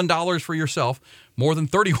 $21 for yourself, more than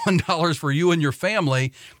 $31 for you and your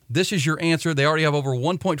family. This is your answer. They already have over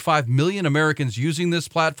 1.5 million Americans using this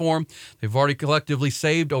platform. They've already collectively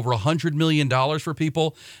saved over $100 million for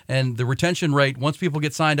people. And the retention rate, once people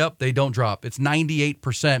get signed up, they don't drop. It's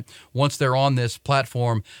 98% once they're on this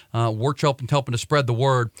platform. We're helping to spread the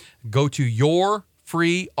word. Go to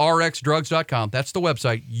yourfreerxdrugs.com. That's the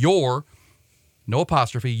website,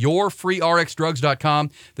 yourfreerxdrugs.com.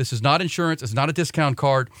 This is not insurance. It's not a discount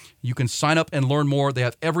card. You can sign up and learn more. They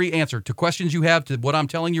have every answer to questions you have, to what I'm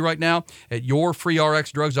telling you right now at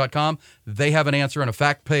yourfreerxdrugs.com. They have an answer and a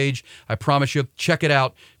fact page. I promise you, check it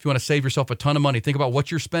out if you want to save yourself a ton of money. Think about what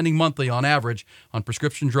you're spending monthly on average on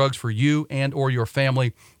prescription drugs for you and or your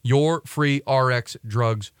family.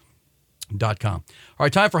 yourfreerxdrugs.com. All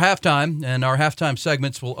right, time for halftime, and our halftime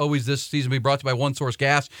segments will always this season be brought to you by One Source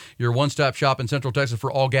Gas, your one-stop shop in Central Texas for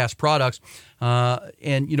all gas products.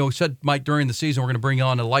 And, we said, Mike, during the season, we're going to bring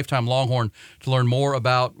on a lifetime Longhorn to learn more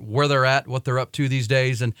about where they're at, what they're up to these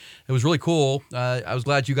days, and it was really cool. I was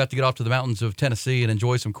glad you got to get off to the mountains of Tennessee and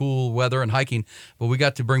enjoy some cool weather and hiking, but we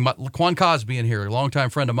got to bring Quan Cosby in here, a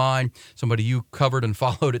longtime friend of mine, somebody you covered and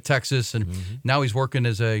followed at Texas, and now he's working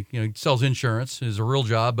as he sells insurance, is a real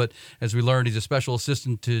job, but as we learned, he's a special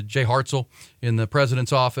assistant to Jay Hartzell in the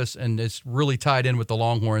president's office, and it's really tied in with the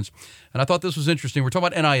Longhorns. And I thought this was interesting. We're talking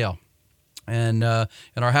about NIL. And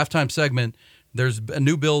in our halftime segment, there's a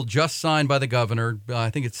new bill just signed by the governor.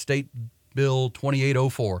 I think it's State Bill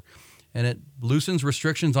 2804. And it loosens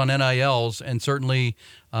restrictions on NILs, and certainly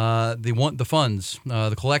they want the funds,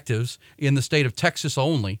 the collectives, in the state of Texas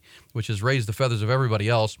only, which has raised the feathers of everybody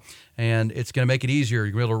else. And it's going to make it easier.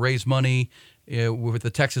 You're going to be able to raise money with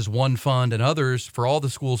the Texas One Fund and others for all the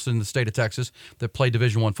schools in the state of Texas that play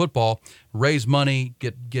Division I football, raise money,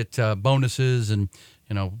 get bonuses and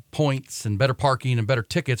points and better parking and better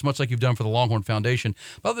tickets, much like you've done for the Longhorn Foundation.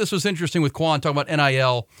 But this was interesting with Quan talking about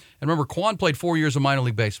NIL. And remember, Quan played 4 years of minor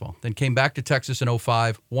league baseball, then came back to Texas in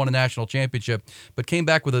 2005, won a national championship, but came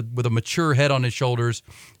back with a mature head on his shoulders.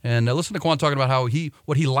 And listen to Quan talking about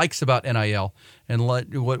what he likes about NIL and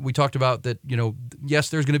what we talked about, that yes,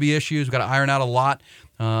 there's going to be issues. We've got to iron out a lot,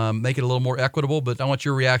 make it a little more equitable. But I want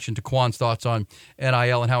your reaction to Quan's thoughts on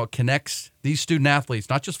NIL and how it connects these student athletes,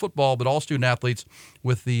 not just football, but all student athletes,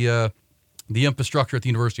 with the infrastructure at the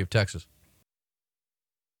University of Texas.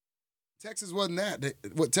 Texas wasn't that.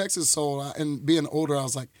 What Texas sold, and being older, I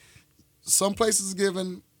was like, some places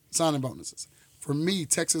given signing bonuses. For me,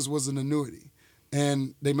 Texas was an annuity,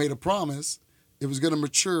 and they made a promise. It was going to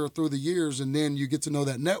mature through the years, and then you get to know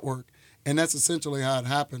that network, and that's essentially how it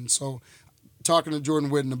happened. So talking to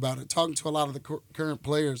Jordan Whitten about it, talking to a lot of the current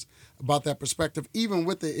players about that perspective, even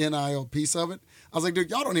with the NIL piece of it, I was like,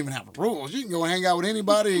 dude, y'all don't even have rules. You can go hang out with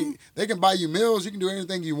anybody. They can buy you meals. You can do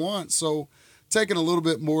anything you want. So taking a little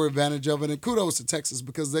bit more advantage of it, and kudos to Texas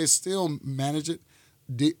because they still manage it,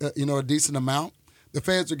 a decent amount. The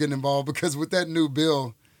fans are getting involved because with that new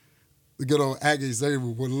bill, the good old Aggies, they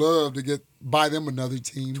would love to buy them another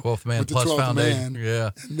team. 12th man plus 12th foundation. Man.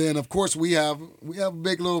 Yeah. And then, of course, we have a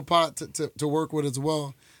big little pot to work with as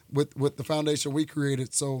well with the foundation we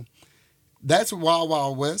created. So that's Wild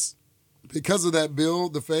Wild West. Because of that bill,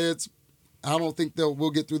 the feds, I don't think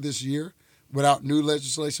we'll get through this year without new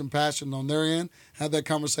legislation passing on their end. Had that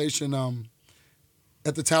conversation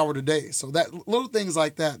at the Tower today. So that little things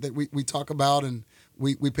like that we talk about and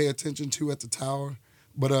we pay attention to at the Tower.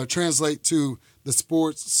 But translate to the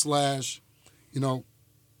sports /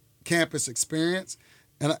 campus experience.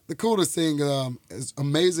 And the coolest thing, as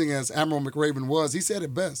amazing as Admiral McRaven was, he said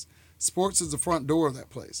it best. Sports is the front door of that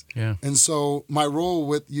place. Yeah. And so my role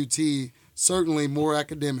with UT, certainly more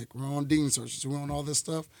academic. We're on dean searches. We're on all this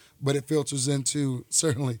stuff. But it filters into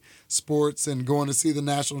certainly sports and going to see the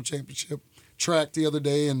national championship track the other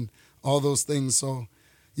day and all those things. So,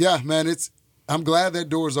 yeah, man, I'm glad that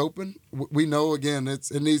door's open. We know, again, it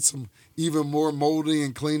needs some even more molding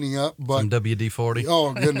and cleaning up. But some WD-40.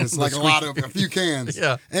 Oh, goodness, like a few cans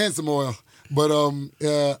yeah. and some oil. But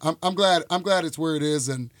I'm glad it's where it is,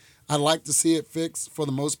 and I'd like to see it fixed for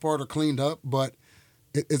the most part or cleaned up. But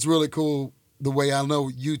it's really cool the way I know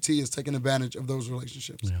UT is taking advantage of those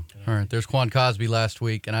relationships. Yeah. All right. There's Quan Cosby last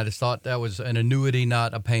week, and I just thought that was an annuity,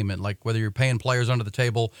 not a payment. Like whether you're paying players under the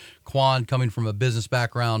table, Quan coming from a business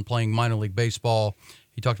background, playing minor league baseball,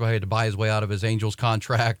 he talked about how he had to buy his way out of his Angels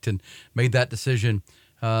contract and made that decision.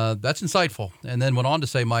 That's insightful. And then went on to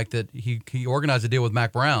say, Mike, that he organized a deal with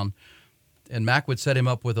Mac Brown, and Mac would set him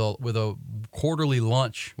up with a quarterly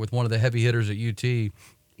lunch with one of the heavy hitters at UT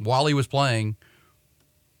while he was playing.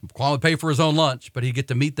 Quan would pay for his own lunch, but he'd get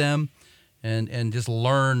to meet them and just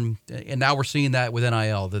learn. And now we're seeing that with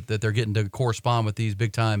NIL, that they're getting to correspond with these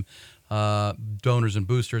big-time donors and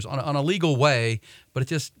boosters on a legal way. But it's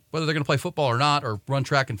just whether they're going to play football or not or run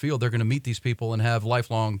track and field, they're going to meet these people and have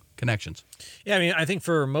lifelong connections. Yeah, I mean, I think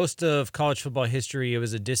for most of college football history, it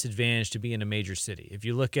was a disadvantage to be in a major city. If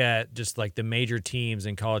you look at just like the major teams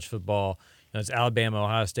in college football, it's Alabama,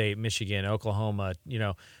 Ohio State, Michigan, Oklahoma,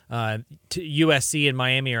 USC and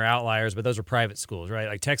Miami are outliers, but those are private schools, right?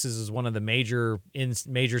 Like Texas is one of the major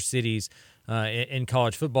cities in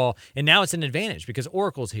college football. And now it's an advantage because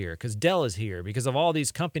Oracle's here, because Dell is here, because of all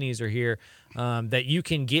these companies are here, that you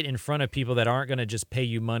can get in front of people that aren't going to just pay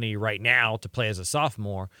you money right now to play as a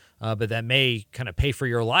sophomore, but that may kind of pay for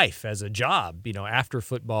your life as a job, after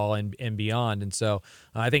football and beyond. And so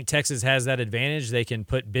I think Texas has that advantage. They can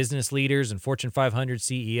put business leaders and Fortune 500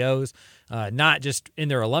 CEOs, not just in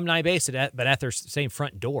their alumni base, but at their same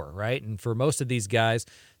front door, right? And for most of these guys,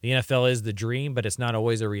 the NFL is the dream, but it's not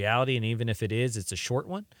always a reality. And even if it is, it's a short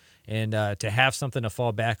one. And to have something to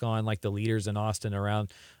fall back on like the leaders in Austin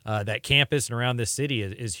around that campus and around this city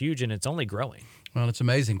is huge, and it's only growing. Well, it's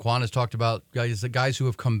amazing. Quan has talked about the guys who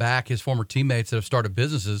have come back, his former teammates that have started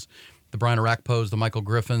businesses, the Brian Arakpos, the Michael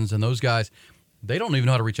Griffins, and those guys. They don't even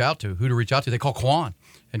know who to reach out to. They call Quan,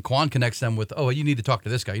 and Quan connects them with, you need to talk to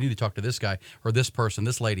this guy. You need to talk to this guy or this person,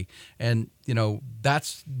 this lady. And,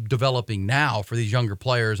 that's developing now for these younger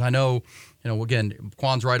players. I know, again,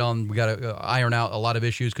 Quan's right on. We got to iron out a lot of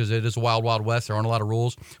issues because it is a wild, wild west. There aren't a lot of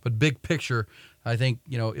rules. But big picture, I think,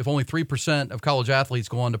 if only 3% of college athletes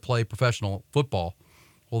go on to play professional football,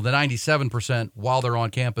 well, the 97% while they're on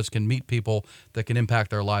campus can meet people that can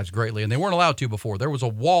impact their lives greatly. And they weren't allowed to before. There was a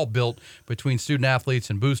wall built between student athletes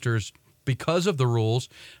and boosters because of the rules,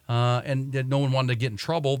 and no one wanted to get in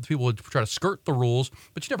trouble. People would try to skirt the rules,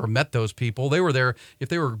 but you never met those people. They were there. If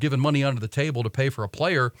they were given money under the table to pay for a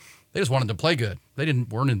player, they just wanted to play good. They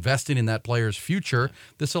weren't investing in that player's future.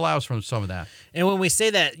 This allows for some of that. And when we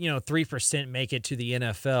say that, 3% make it to the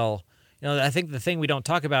NFL, I think the thing we don't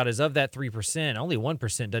talk about is of that 3%, only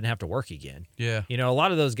 1% doesn't have to work again. Yeah. A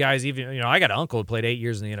lot of those guys, even, I got an uncle who played 8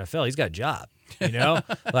 years in the NFL. He's got a job,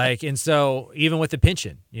 and so even with the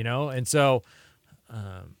pension, and so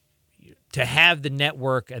to have the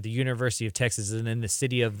network at the University of Texas and in the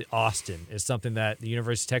city of Austin is something that the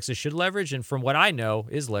University of Texas should leverage, and from what I know,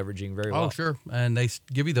 is leveraging very well. Oh, sure. And they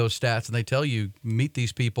give you those stats, and they tell you, meet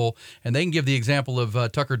these people, and they can give the example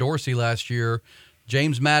of Tucker Dorsey last year.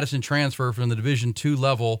 James Madison transfer from the Division II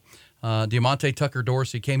level. Diamante Tucker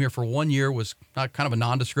Dorsey came here for 1 year, was kind of a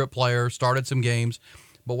nondescript player, started some games.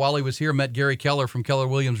 But while he was here, met Gary Keller from Keller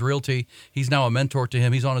Williams Realty. He's now a mentor to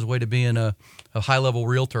him. He's on his way to being a high-level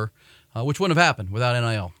realtor, which wouldn't have happened without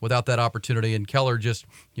NIL, without that opportunity. And Keller just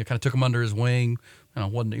kind of took him under his wing.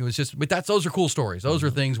 It was just, but those are cool stories. Those are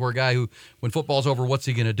things where a guy who, when football's over, what's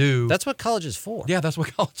he going to do? That's what college is for. Yeah, that's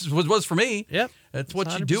what college was for me. Yep. That's what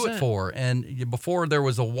 100%. You do it for. And before there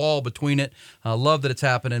was a wall between it. Love that it's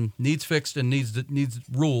happening. Needs fixed and needs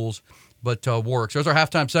rules, but works. There's our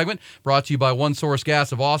halftime segment brought to you by One Source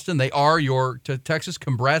Gas of Austin. They are your Texas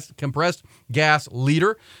compressed gas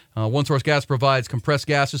leader. One Source Gas provides compressed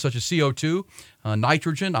gases such as CO2,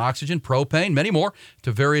 nitrogen, oxygen, propane, many more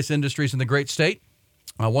to various industries in the great state.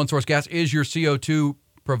 One Source Gas is your CO2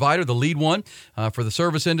 provider, the lead one for the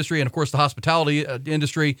service industry and, of course, the hospitality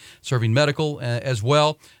industry, serving medical as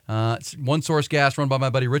well. It's One Source Gas, run by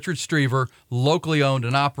my buddy Richard Strever, locally owned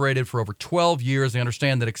and operated for over 12 years. They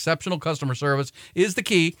understand that exceptional customer service is the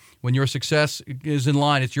key. When your success is in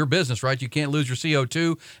line, it's your business, right? You can't lose your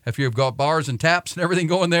CO2 if you've got bars and taps and everything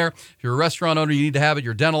going there. If you're a restaurant owner, you need to have it.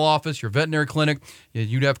 Your dental office, your veterinary clinic,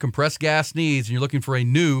 you'd have compressed gas needs, and you're looking for a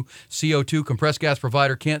new CO2 compressed gas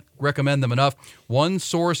provider. Can't recommend them enough. One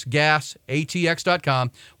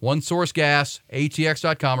OneSourceGasATX.com,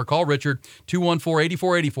 OneSourceGasATX.com, or call Richard,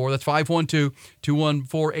 214-8484. That's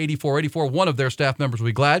 512-214-8484. One of their staff members will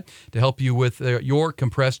be glad to help you with your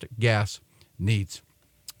compressed gas needs.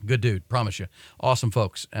 Good dude, promise you. Awesome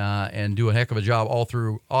folks, and do a heck of a job all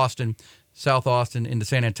through Austin, South Austin, into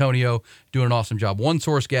San Antonio, doing an awesome job.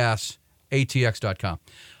 OneSourceGasATX.com.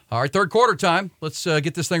 All right, third quarter time. Let's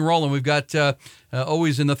get this thing rolling. We've got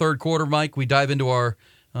always in the third quarter, Mike, we dive into our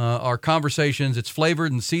conversations. It's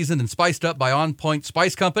flavored and seasoned and spiced up by On Point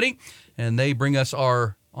Spice Company, and they bring us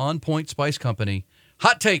our On Point Spice Company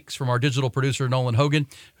hot takes from our digital producer, Nolan Hogan,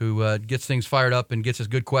 who gets things fired up and gets us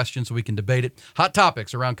good questions so we can debate it. Hot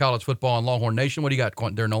topics around college football and Longhorn Nation. What do you got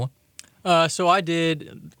there, Nolan? So I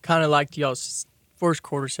did kind of like y'all's first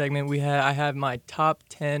quarter segment. I have my top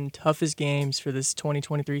 10 toughest games for this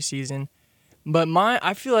 2023 season. But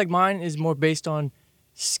I feel like mine is more based on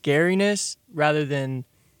scariness rather than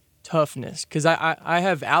toughness. Because I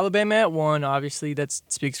have Alabama at 1, obviously, that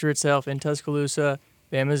speaks for itself, in Tuscaloosa.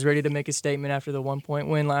 Bama's ready to make a statement after the 1-point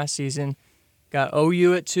win last season. Got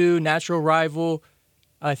OU at 2, natural rival.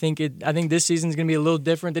 I think this season's going to be a little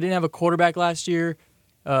different. They didn't have a quarterback last year.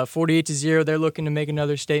 48-0. They're looking to make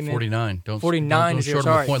another statement. 49. 49-0. Short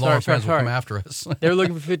of a point, Longhorn fans will come after us. They're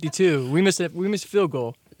looking for 52. We missed a field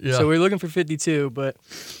goal. Yeah. So we're looking for 52. But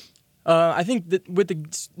I think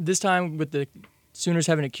that this time with the Sooners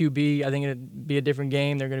having a QB, I think it'd be a different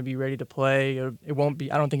game. They're going to be ready to play. It won't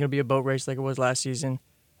be. I don't think it'll be a boat race like it was last season.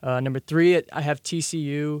 Number 3, I have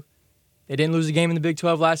TCU. They didn't lose a game in the Big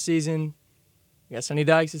 12 last season. We got Sonny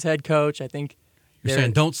Dykes as head coach. I think you're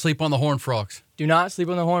saying don't sleep on the Horned Frogs. Do not sleep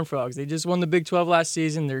on the Horned Frogs. They just won the Big 12 last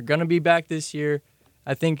season. They're going to be back this year.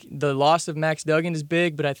 I think the loss of Max Duggan is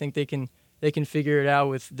big, but I think they can figure it out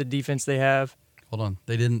with the defense they have. Hold on.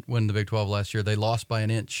 They didn't win the Big 12 last year. They lost by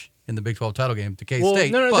an inch in the Big 12 title game to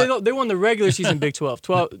K-State. No, they won the regular season Big 12.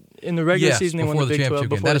 In the regular season, they won the Big 12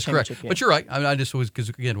 before that the is correct. Game. But you're right. I just was, because,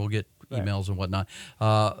 again, we'll get emails and whatnot.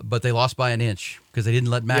 But they lost by an inch because they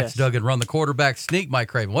didn't let Max Duggan run the quarterback sneak, Mike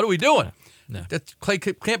Craven. What are we doing? No. That play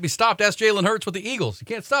can't be stopped. Ask Jalen Hurts with the Eagles. You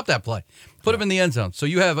can't stop that play. Put him in the end zone. So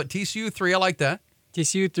you have a TCU 3. I like that.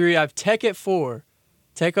 TCU 3. I have Tech at 4.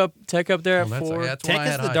 Tech up there at 4. Tech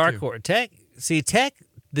is the dark horse. Tech.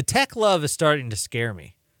 The Tech love is starting to scare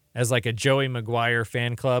me as like a Joey Maguire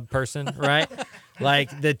fan club person, right?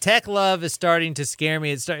 Like the Tech love is starting to scare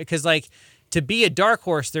me. It's because like to be a dark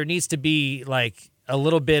horse, there needs to be like a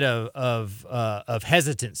little bit of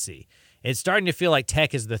hesitancy. It's starting to feel like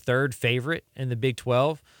Tech is the third favorite in the Big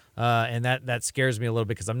 12, and that scares me a little bit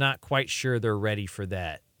because I'm not quite sure they're ready for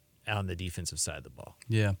that on the defensive side of the ball.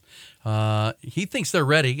 Yeah. He thinks they're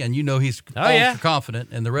ready, and he's confident,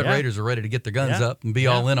 and the Red Raiders are ready to get their guns up and be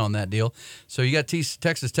all in on that deal. So you got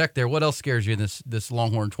Texas Tech there. What else scares you in this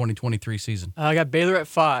Longhorn 2023 season? I got Baylor at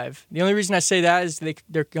 5. The only reason I say that is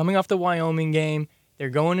they're coming off the Wyoming game.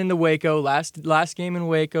 They're going into Waco, last game in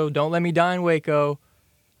Waco. Don't let me die in Waco.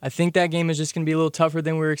 I think that game is just going to be a little tougher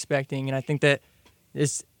than we were expecting, and I think that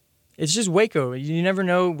it's just Waco. You never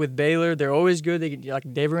know with Baylor; they're always good.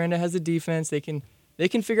 Like Dave Aranda has the defense. They can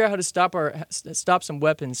figure out how to stop some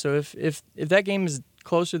weapons. So if that game is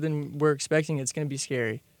closer than we're expecting, it's going to be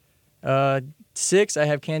scary. 6, I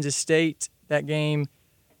have Kansas State. That game,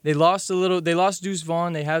 they lost a little. They lost Deuce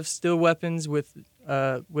Vaughn. They have still weapons with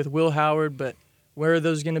Will Howard, but where are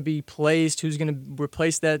those going to be placed? Who's going to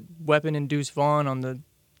replace that weapon in Deuce Vaughn on the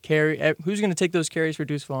carry? Who's going to take those carries for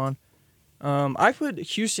Deuce Vaughn? I put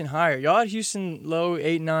Houston higher. Y'all had Houston low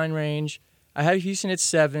 8-9 range. I had Houston at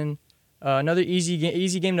 7. Another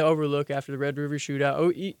easy game to overlook after the Red River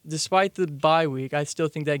Shootout. Despite the bye week, I still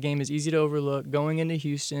think that game is easy to overlook. Going into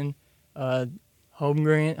Houston,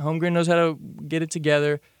 Holmgren knows how to get it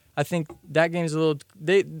together. I think that game's a little.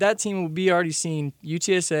 That team will be already seen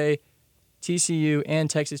UTSA, TCU, and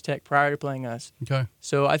Texas Tech prior to playing us. Okay.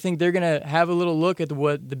 So I think they're going to have a little look at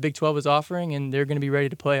what the Big 12 is offering, and they're going to be ready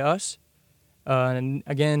to play us. And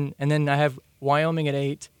then I have Wyoming at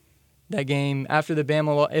 8. That game after the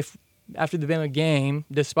Bama game,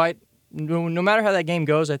 despite no matter how that game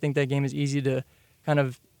goes, I think that game is easy to kind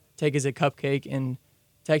of take as a cupcake. And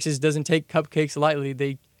Texas doesn't take cupcakes lightly.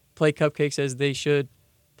 They play cupcakes as they should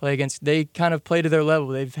play against. They kind of play to their level.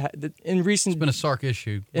 They've had it's been a Sark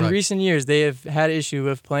issue in recent years. They have had issue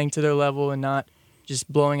of playing to their level and not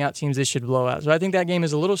just blowing out teams they should blow out. So I think that game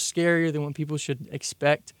is a little scarier than what people should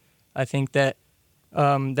expect. I think that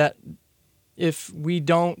that if we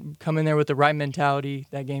don't come in there with the right mentality,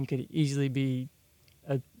 that game could easily be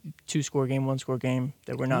a 2-score game, 1-score game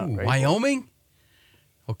that we're not ready Wyoming? For.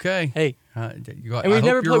 Okay. Hey. I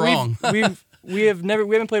hope you're wrong. we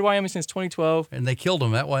haven't played Wyoming since 2012. And they killed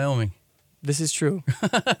them at Wyoming. This is true.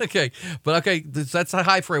 Okay, that's a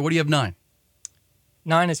high for you. What do you have 9?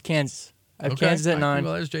 9 is Kansas. I have Kansas at 9.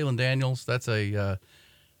 Well, there's Jalen Daniels. That's a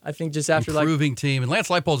I think just after improving team. And Lance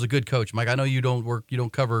Leipold's a good coach, Mike. I know you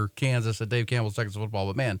don't cover Kansas at Dave Campbell's Texas football,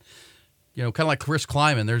 but man, kind of like Chris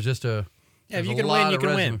Kleiman, there's just a if you can win, you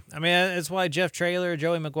can win. I mean, that's why Jeff Traylor,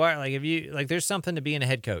 Joey McGuire, there's something to being a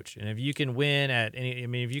head coach, and if you can win at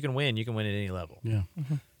any, if you can win at any level. Yeah.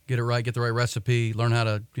 Mm-hmm. Get it right, get the right recipe, learn how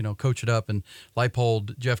to coach it up. And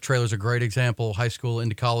Leipold, Jeff Traylor's a great example. High school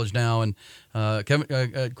into college now, and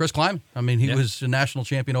Chris Kleiman. I mean, he was a national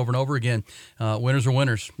champion over and over again. Winners are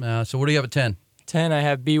winners. So what do you have at 10? 10, I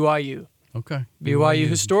have BYU. Okay, BYU.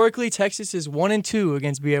 Historically, Texas is 1-2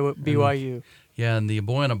 against BYU. Yeah, and the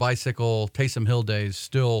boy on a bicycle Taysom Hill days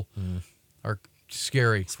still are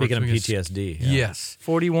scary. Speaking of PTSD, yes,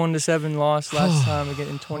 41-7 loss last time again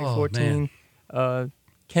in 2014.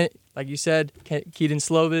 Like you said, Keaton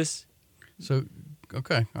Slovis. So,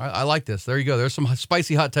 okay, I like this. There you go. There's some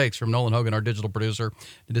spicy hot takes from Nolan Hogan, our digital producer.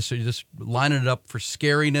 Just lining it up for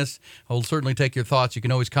scariness. I'll certainly take your thoughts. You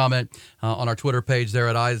can always comment on our Twitter page there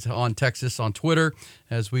at Eyes on Texas on Twitter.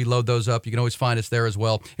 As we load those up, you can always find us there as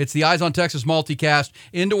well. It's the Eyes on Texas multicast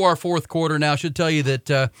into our fourth quarter now. Should tell you that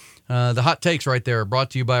the hot takes right there are brought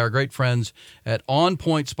to you by our great friends at On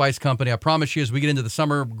Point Spice Company. I promise you, as we get into the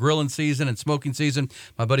summer grilling season and smoking season,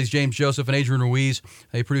 my buddies James Joseph and Adrian Ruiz,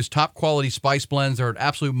 they produce top-quality spice blends. They're an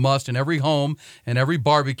absolute must in every home and every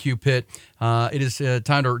barbecue pit. It is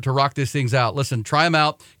time to rock these things out. Listen, try them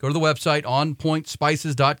out. Go to the website,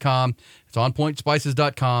 onpointspices.com. It's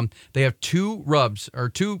onpointspices.com. They have 2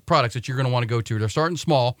 products that you're going to want to go to. They're starting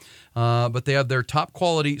small, but they have their top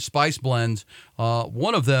quality spice blends.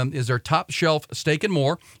 One of them is their top shelf steak and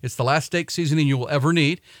more. It's the last steak seasoning you will ever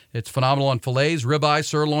need. It's phenomenal on fillets, ribeyes,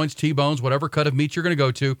 sirloins, T-bones, whatever cut of meat you're going to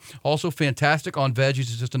go to. Also fantastic on veggies.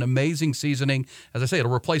 It's just an amazing seasoning. As I say,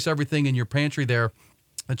 it'll replace everything in your pantry there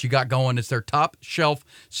that you got going. It's their top shelf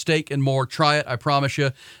steak and more. Try it, I promise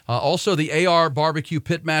you. Also, the AR Barbecue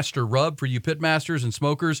Pitmaster Rub for you pitmasters and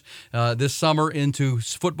smokers this summer into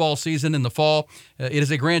football season in the fall. It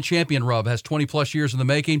is a grand champion rub. It has 20-plus years in the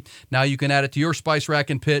making. Now you can add it to your spice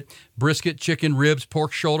rack and pit. Brisket, chicken, ribs,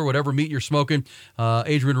 pork shoulder, whatever meat you're smoking.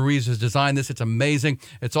 Adrian Ruiz has designed this. It's amazing.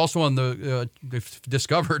 It's also on they've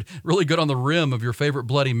discovered, really good on the rim of your favorite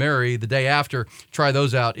Bloody Mary the day after. Try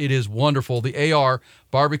those out. It is wonderful. The AR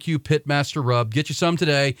Barbecue Pitmaster Rub. Get you some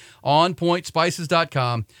today.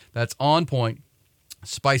 OnPointSpices.com. That's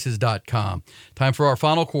OnPointSpices.com. Time for our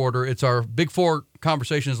final quarter. It's our Big Four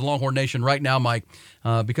conversation as a Longhorn Nation right now, Mike,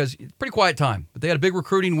 because it's a pretty quiet time. But they had a big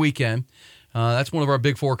recruiting weekend. That's one of our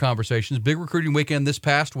Big Four conversations. Big recruiting weekend this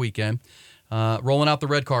past weekend. Rolling out the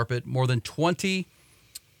red carpet. More than 20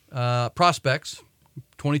 prospects.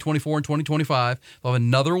 2024 and 2025. They'll have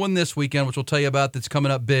another one this weekend, which we'll tell you about. That's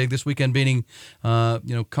coming up big. This weekend being,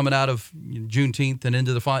 coming out of Juneteenth and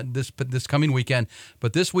into this coming weekend.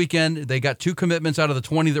 But this weekend they got 2 commitments out of the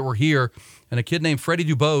 20 that were here, and a kid named Freddie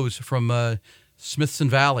Dubose from Smithson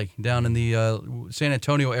Valley down in the San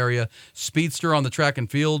Antonio area. Speedster on the track and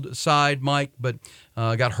field side, Mike, but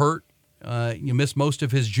got hurt. You missed most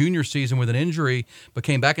of his junior season with an injury, but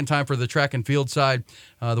came back in time for the track and field side.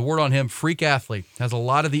 The word on him, freak athlete. Has a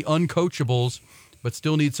lot of the uncoachables, but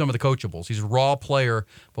still needs some of the coachables. He's a raw player,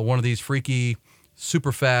 but one of these freaky,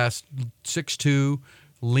 super fast, 6'2",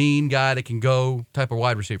 lean guy that can go type of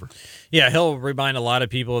wide receiver. Yeah, he'll remind a lot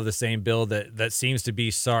of people of the same build that seems to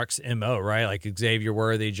be Sark's MO, right? Like Xavier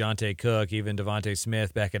Worthy, Jonte Cook, even Devontae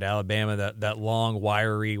Smith back at Alabama, that long,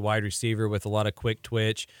 wiry wide receiver with a lot of quick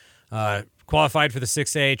twitch. Qualified for the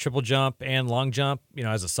 6A triple jump and long jump,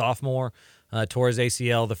 as a sophomore. Tore his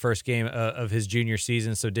ACL the first game of his junior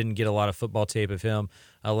season, so didn't get a lot of football tape of him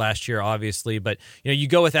last year, obviously. But you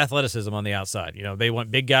go with athleticism on the outside. They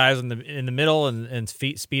want big guys in the middle and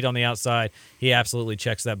speed on the outside. He absolutely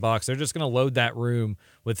checks that box. They're just going to load that room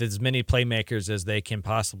with as many playmakers as they can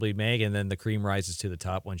possibly make, and then the cream rises to the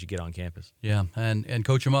top once you get on campus. Yeah, and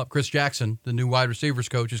coach him up. Chris Jackson, the new wide receivers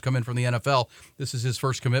coach, has come in from the NFL. This is his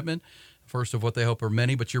first commitment, first of what they hope are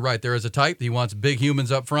many. But you're right, there is a type. He wants big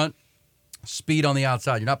humans up front. Speed on the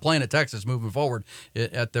outside. You're not playing at Texas moving forward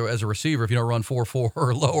as a receiver if you don't run 4.4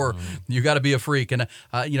 or lower. You got to be a freak. And,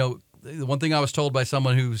 the one thing I was told by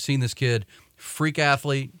someone who's seen this kid, freak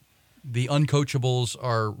athlete, the uncoachables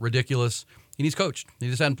are ridiculous. He needs coached. He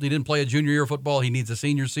didn't play a junior year of football. He needs a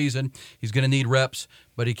senior season. He's going to need reps,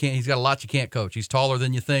 but he's got a lot you can't coach. He's taller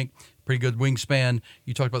than you think, pretty good wingspan.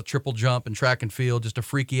 You talked about the triple jump and track and field, just a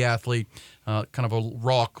freaky athlete, kind of a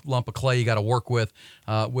raw lump of clay you got to work with,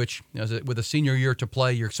 which, with a senior year to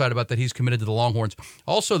play, you're excited about that. He's committed to the Longhorns.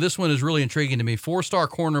 Also, this one is really intriguing to me. 4-star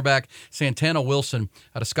cornerback Santana Wilson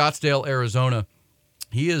out of Scottsdale, Arizona.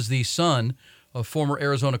 He is the son of former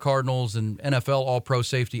Arizona Cardinals and NFL All-Pro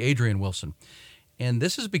safety Adrian Wilson. And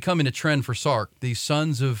this is becoming a trend for Sark, the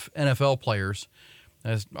sons of NFL players,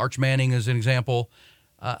 as Arch Manning is an example.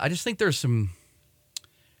 I just think there's some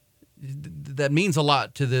that means a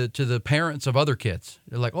lot to the parents of other kids.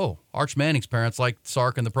 They're like, oh, Arch Manning's parents like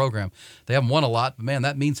Sark in the program. They haven't won a lot, but man,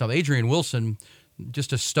 that means something. Adrian Wilson,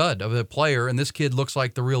 just a stud of a player, and this kid looks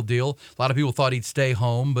like the real deal. A lot of people thought he'd stay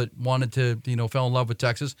home, but wanted to, fell in love with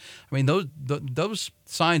Texas. I mean, those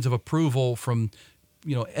signs of approval from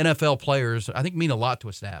NFL players, I think, mean a lot to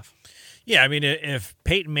a staff. Yeah, I mean, if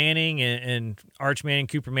Peyton Manning and Arch Manning,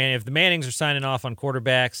 Cooper Manning, if the Mannings are signing off on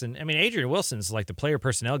quarterbacks, and I mean, Adrian Wilson's like the player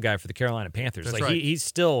personnel guy for the Carolina Panthers. That's like right. He's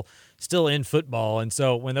still in football, and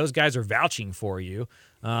so when those guys are vouching for you,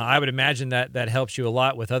 I would imagine that helps you a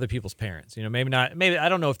lot with other people's parents. Maybe not. Maybe I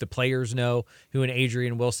don't know if the players know who an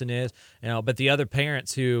Adrian Wilson is, but the other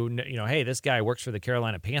parents who, hey, this guy works for the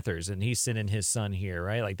Carolina Panthers and he's sending his son here,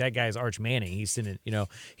 right? Like that guy's Arch Manning. He's sending,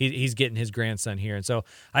 he's getting his grandson here, and so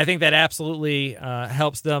I think that absolutely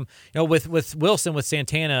helps them. With Wilson, with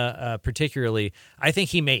Santana particularly, I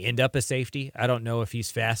think he may end up a safety. I don't know if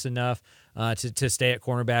he's fast enough to stay at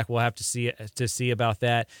cornerback. We'll have to see about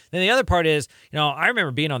that. Then the other part is, I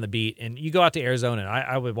remember being on the beat, and you go out to Arizona, and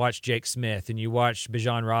I would watch Jake Smith, and you watch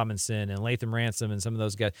Bijan Robinson and Latham Ransom and some of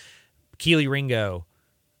those guys. Keely Ringo,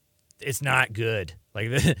 it's not good. Like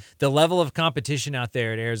the level of competition out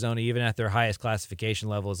there at Arizona, even at their highest classification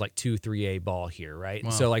level, is like 2-3A ball here, right?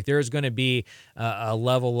 Wow. So like there's going to be a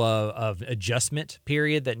level of adjustment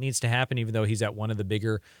period that needs to happen, even though he's at one of the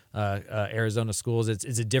bigger Arizona schools.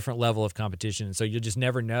 It's a different level of competition, and so you'll just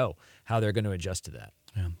never know how they're going to adjust to that.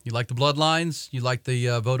 Yeah. You like the bloodlines. You like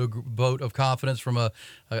the vote of confidence from a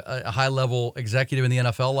high-level executive in the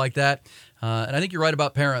NFL like that. And I think you're right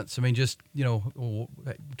about parents. I mean, just,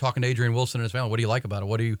 talking to Adrian Wilson and his family, what do you like about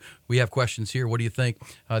it? We have questions here. What do you think?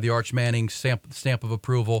 The Arch Manning stamp of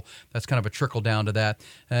approval, that's kind of a trickle down to that.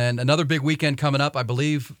 And another big weekend coming up, I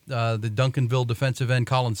believe the Duncanville defensive end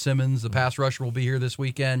Colin Simmons, the pass rusher, will be here this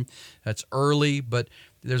weekend. That's early, but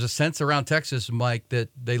there's a sense around Texas, Mike, that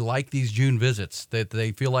they like these June visits, that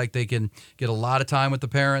they feel like they can get a lot of time with the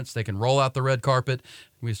parents. They can roll out the red carpet.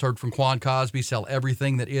 We just heard from Quan Cosby, sell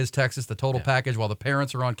everything that is Texas, the total package, while the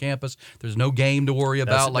parents are on campus. There's no game to worry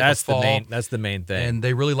about that's the fall. That's the main thing. And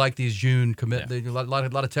they really like these June commit. A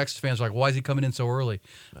lot of Texas fans are like, why is he coming in so early?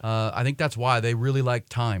 I think that's why they really like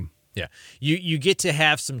time. Yeah, you get to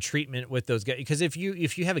have some treatment with those guys, because if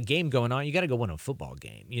you have a game going on, you got to go win a football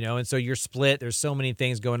game, and so you're split. There's so many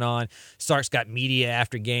things going on. Sark's got media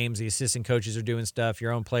after games. The assistant coaches are doing stuff.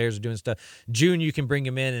 Your own players are doing stuff. June, you can bring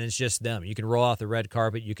them in, and it's just them. You can roll out the red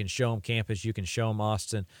carpet. You can show them campus. You can show them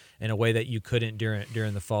Austin in a way that you couldn't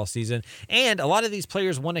during the fall season. And a lot of these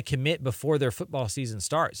players want to commit before their football season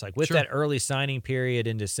starts. Like with that early signing period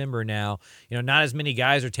in December now, not as many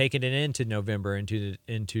guys are taking it into November, into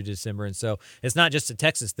December. And so it's not just a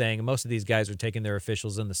Texas thing. Most of these guys are taking their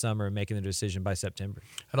officials in the summer and making their decision by September.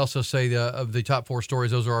 I'd also say of the top 4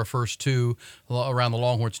 stories, those are our first 2 around the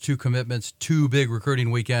Longhorns, 2 commitments, 2 big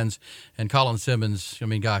recruiting weekends. And Colin Simmons,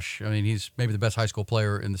 he's maybe the best high school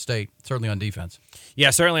player in the state, certainly on defense.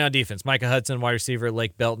 Yeah, certainly on defense. Micah Hudson, wide receiver at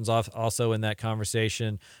Lake Belton's also in that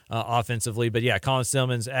conversation offensively. But yeah, Colin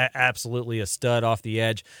Simmons, absolutely a stud off the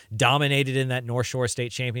edge. Dominated in that North Shore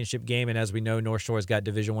State Championship game. And as we know, North Shore's got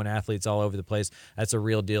Division I athletes all over the place. That's a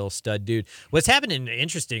real deal stud dude. What's happening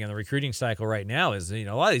interesting in the recruiting cycle right now is, a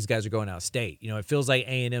lot of these guys are going out of state. It feels like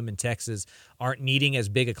A&M and Texas aren't needing as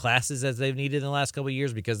big of classes as they've needed in the last couple of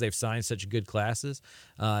years because they've signed such good classes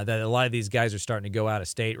that a lot of these guys are starting to go out of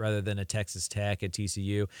state rather than a Texas Tech, a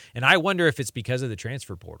TCU. And I wonder if it's because of the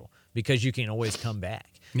transfer portal, because you can always come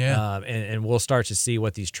back. Yeah. And we'll start to see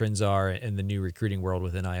what these trends are in the new recruiting world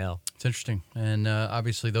with NIL. It's interesting. And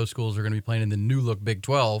obviously those schools are going to be playing in the new look Big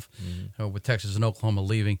 12 with Texas and Oklahoma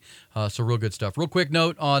leaving. So real good stuff. Real quick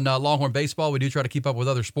note on Longhorn baseball. We do try to keep up with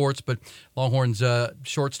other sports, but Longhorns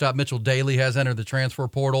shortstop Mitchell Daly has entered the transfer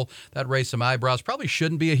portal. That raised some eyebrows. Probably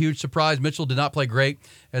shouldn't be a huge surprise. Mitchell did not play great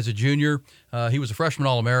as a junior. He was a freshman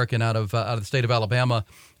All-American out of the state of Alabama.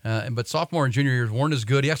 But sophomore and junior years weren't as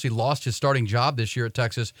good. He actually lost his starting job this year at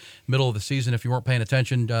Texas, middle of the season. If you weren't paying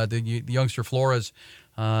attention, the youngster Flores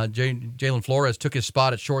Jalen Flores took his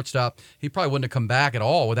spot at shortstop. He probably wouldn't have come back at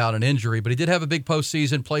all without an injury, but he did have a big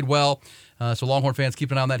postseason, played well. So Longhorn fans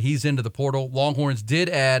keep an eye on that. He's into the portal. Longhorns did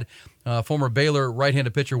add former Baylor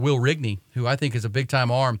right-handed pitcher Will Rigney, who I think is a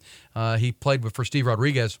big-time arm. He played for Steve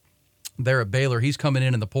Rodriguez there at Baylor. He's coming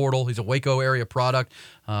in the portal. He's a Waco area product,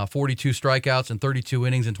 42 strikeouts and 32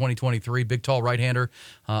 innings in 2023. Big, tall right-hander.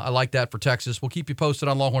 I like that for Texas. We'll keep you posted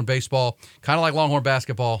on Longhorn baseball, kind of like Longhorn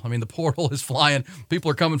basketball. I mean, the portal is flying.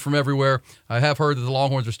 People are coming from everywhere. I have heard that the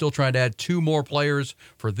Longhorns are still trying to add 2 more players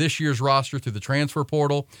for this year's roster through the transfer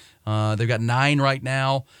portal. They've got 9 right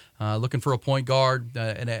now. Looking for a point guard,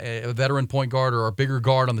 and a veteran point guard or a bigger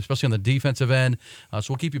guard, especially on the defensive end. So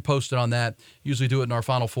we'll keep you posted on that. Usually do it in our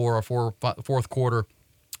Final Four, our fourth quarter,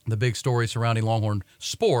 the big story surrounding Longhorn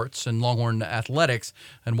sports and Longhorn athletics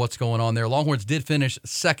and what's going on there. Longhorns did finish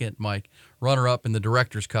second, Mike, runner-up in the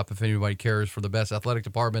Directors' Cup, if anybody cares, for the best athletic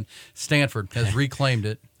department. Stanford has reclaimed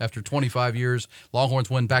it after 25 years. Longhorns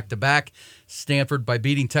win back-to-back. Stanford, by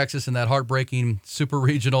beating Texas in that heartbreaking super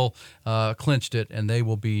regional, clinched it, and they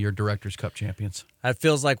will be your Directors' Cup champions. That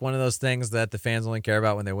feels like one of those things that the fans only care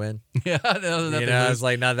about when they win. Yeah, it's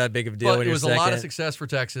like not that big of a deal well, when you're second. It was a lot of success for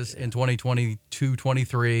Texas in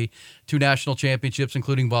 2022-23. 2 national championships,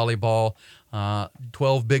 including volleyball.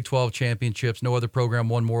 12 Big 12 championships. No other program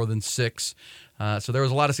won more than 6. So there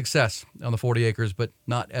was a lot of success on the 40 acres, but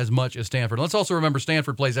not as much as Stanford. Let's also remember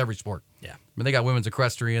Stanford plays every sport. Yeah. I mean, they got women's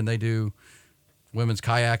equestrian. They do women's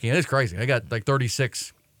kayaking. It's crazy. They got like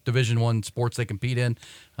 36 Division I sports they compete in,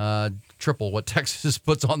 triple what Texas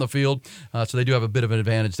puts on the field. So they do have a bit of an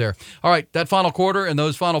advantage there. All right, that final quarter and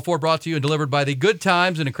those Final Four brought to you and delivered by the Good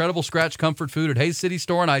Times and Incredible Scratch Comfort Food at Hayes City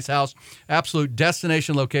Store and Ice House. Absolute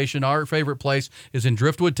destination location. Our favorite place is in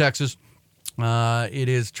Driftwood, Texas. It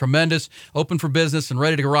is tremendous, open for business and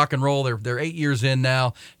ready to rock and roll. They're 8 years in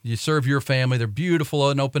now. You serve your family. They're beautiful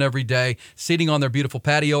and open every day, seating on their beautiful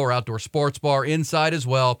patio or outdoor sports bar, inside as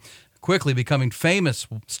well. Quickly becoming famous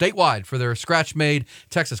statewide for their scratch-made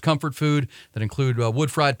Texas comfort food that include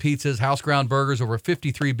wood-fried pizzas, house-ground burgers, over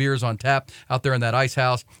 53 beers on tap out there in that ice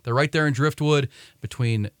house. They're right there in Driftwood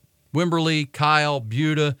between Wimberley, Kyle,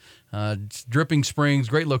 Buda, Dripping Springs.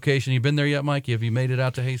 Great location. You been there yet, Mike? Have you made it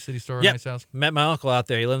out to Hayes City Store and Ice House? Met my uncle out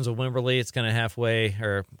there. He lives in Wimberley. It's kind of halfway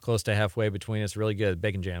or close to halfway between us. Really good.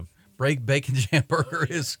 Bacon jam. Bacon jam burger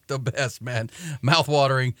is the best, man.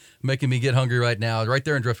 Mouth-watering, making me get hungry right now. Right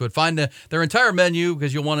there in Driftwood. Find their entire menu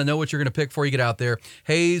because you'll want to know what you're going to pick before you get out there.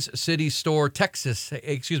 Hayes City Store, Texas,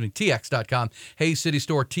 TX.com. Hayes City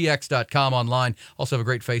Store, TX.com online. Also have a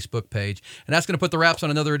great Facebook page. And that's going to put the wraps on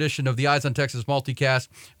another edition of the Eyes on Texas multicast.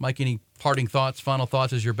 Mike, any parting thoughts, final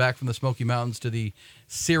thoughts as you're back from the Smoky Mountains to the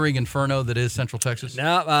searing inferno that is Central Texas?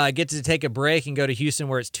 No, I get to take a break and go to Houston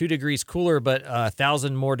where it's 2 degrees cooler, but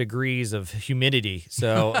 1,000 more degrees of humidity.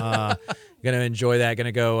 So going to enjoy that. Going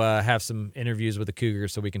to go have some interviews with the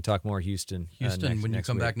Cougars so we can talk more Houston. When you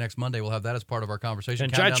come back next Monday, we'll have that as part of our conversation.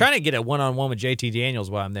 And trying to get a one-on-one with JT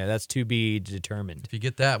Daniels while I'm there. That's to be determined. If you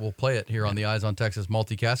get that, we'll play it here on the Eyes on Texas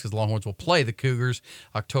multicast because the Longhorns will play the Cougars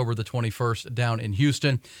October the 21st down in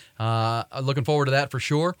Houston. Looking forward to that for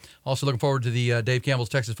sure. Also looking forward to the Dave Campbell's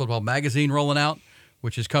Texas Football Magazine rolling out,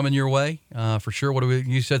 which is coming your way for sure.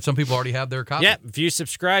 You said some people already have their copy. Yeah, if you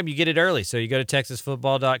subscribe, you get it early. So you go to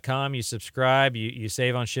TexasFootball.com, you subscribe, you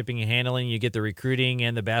save on shipping and handling, you get the recruiting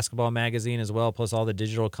and the basketball magazine as well, plus all the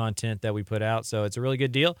digital content that we put out. So it's a really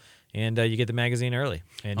good deal. And you get the magazine early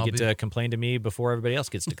and you get to complain to me before everybody else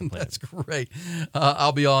gets to complain. That's great.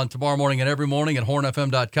 I'll be on tomorrow morning and every morning at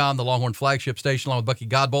hornfm.com, the Longhorn flagship station, along with Bucky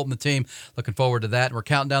Godbolt and the team. Looking forward to that. And we're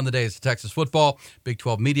counting down the days to Texas football. Big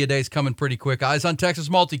 12 Media Days coming pretty quick. Eyes on Texas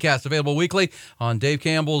multicast available weekly on Dave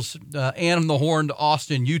Campbell's and the Horned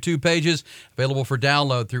Austin YouTube pages. Available for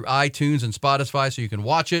download through iTunes and Spotify so you can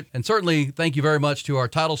watch it. And certainly thank you very much to our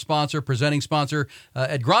title sponsor, presenting sponsor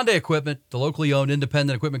at Grande Equipment, the locally owned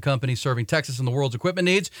independent equipment company serving Texas and the world's equipment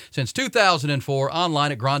needs since 2004,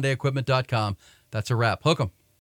 online at grandeequipment.com. That's a wrap. Hook 'em.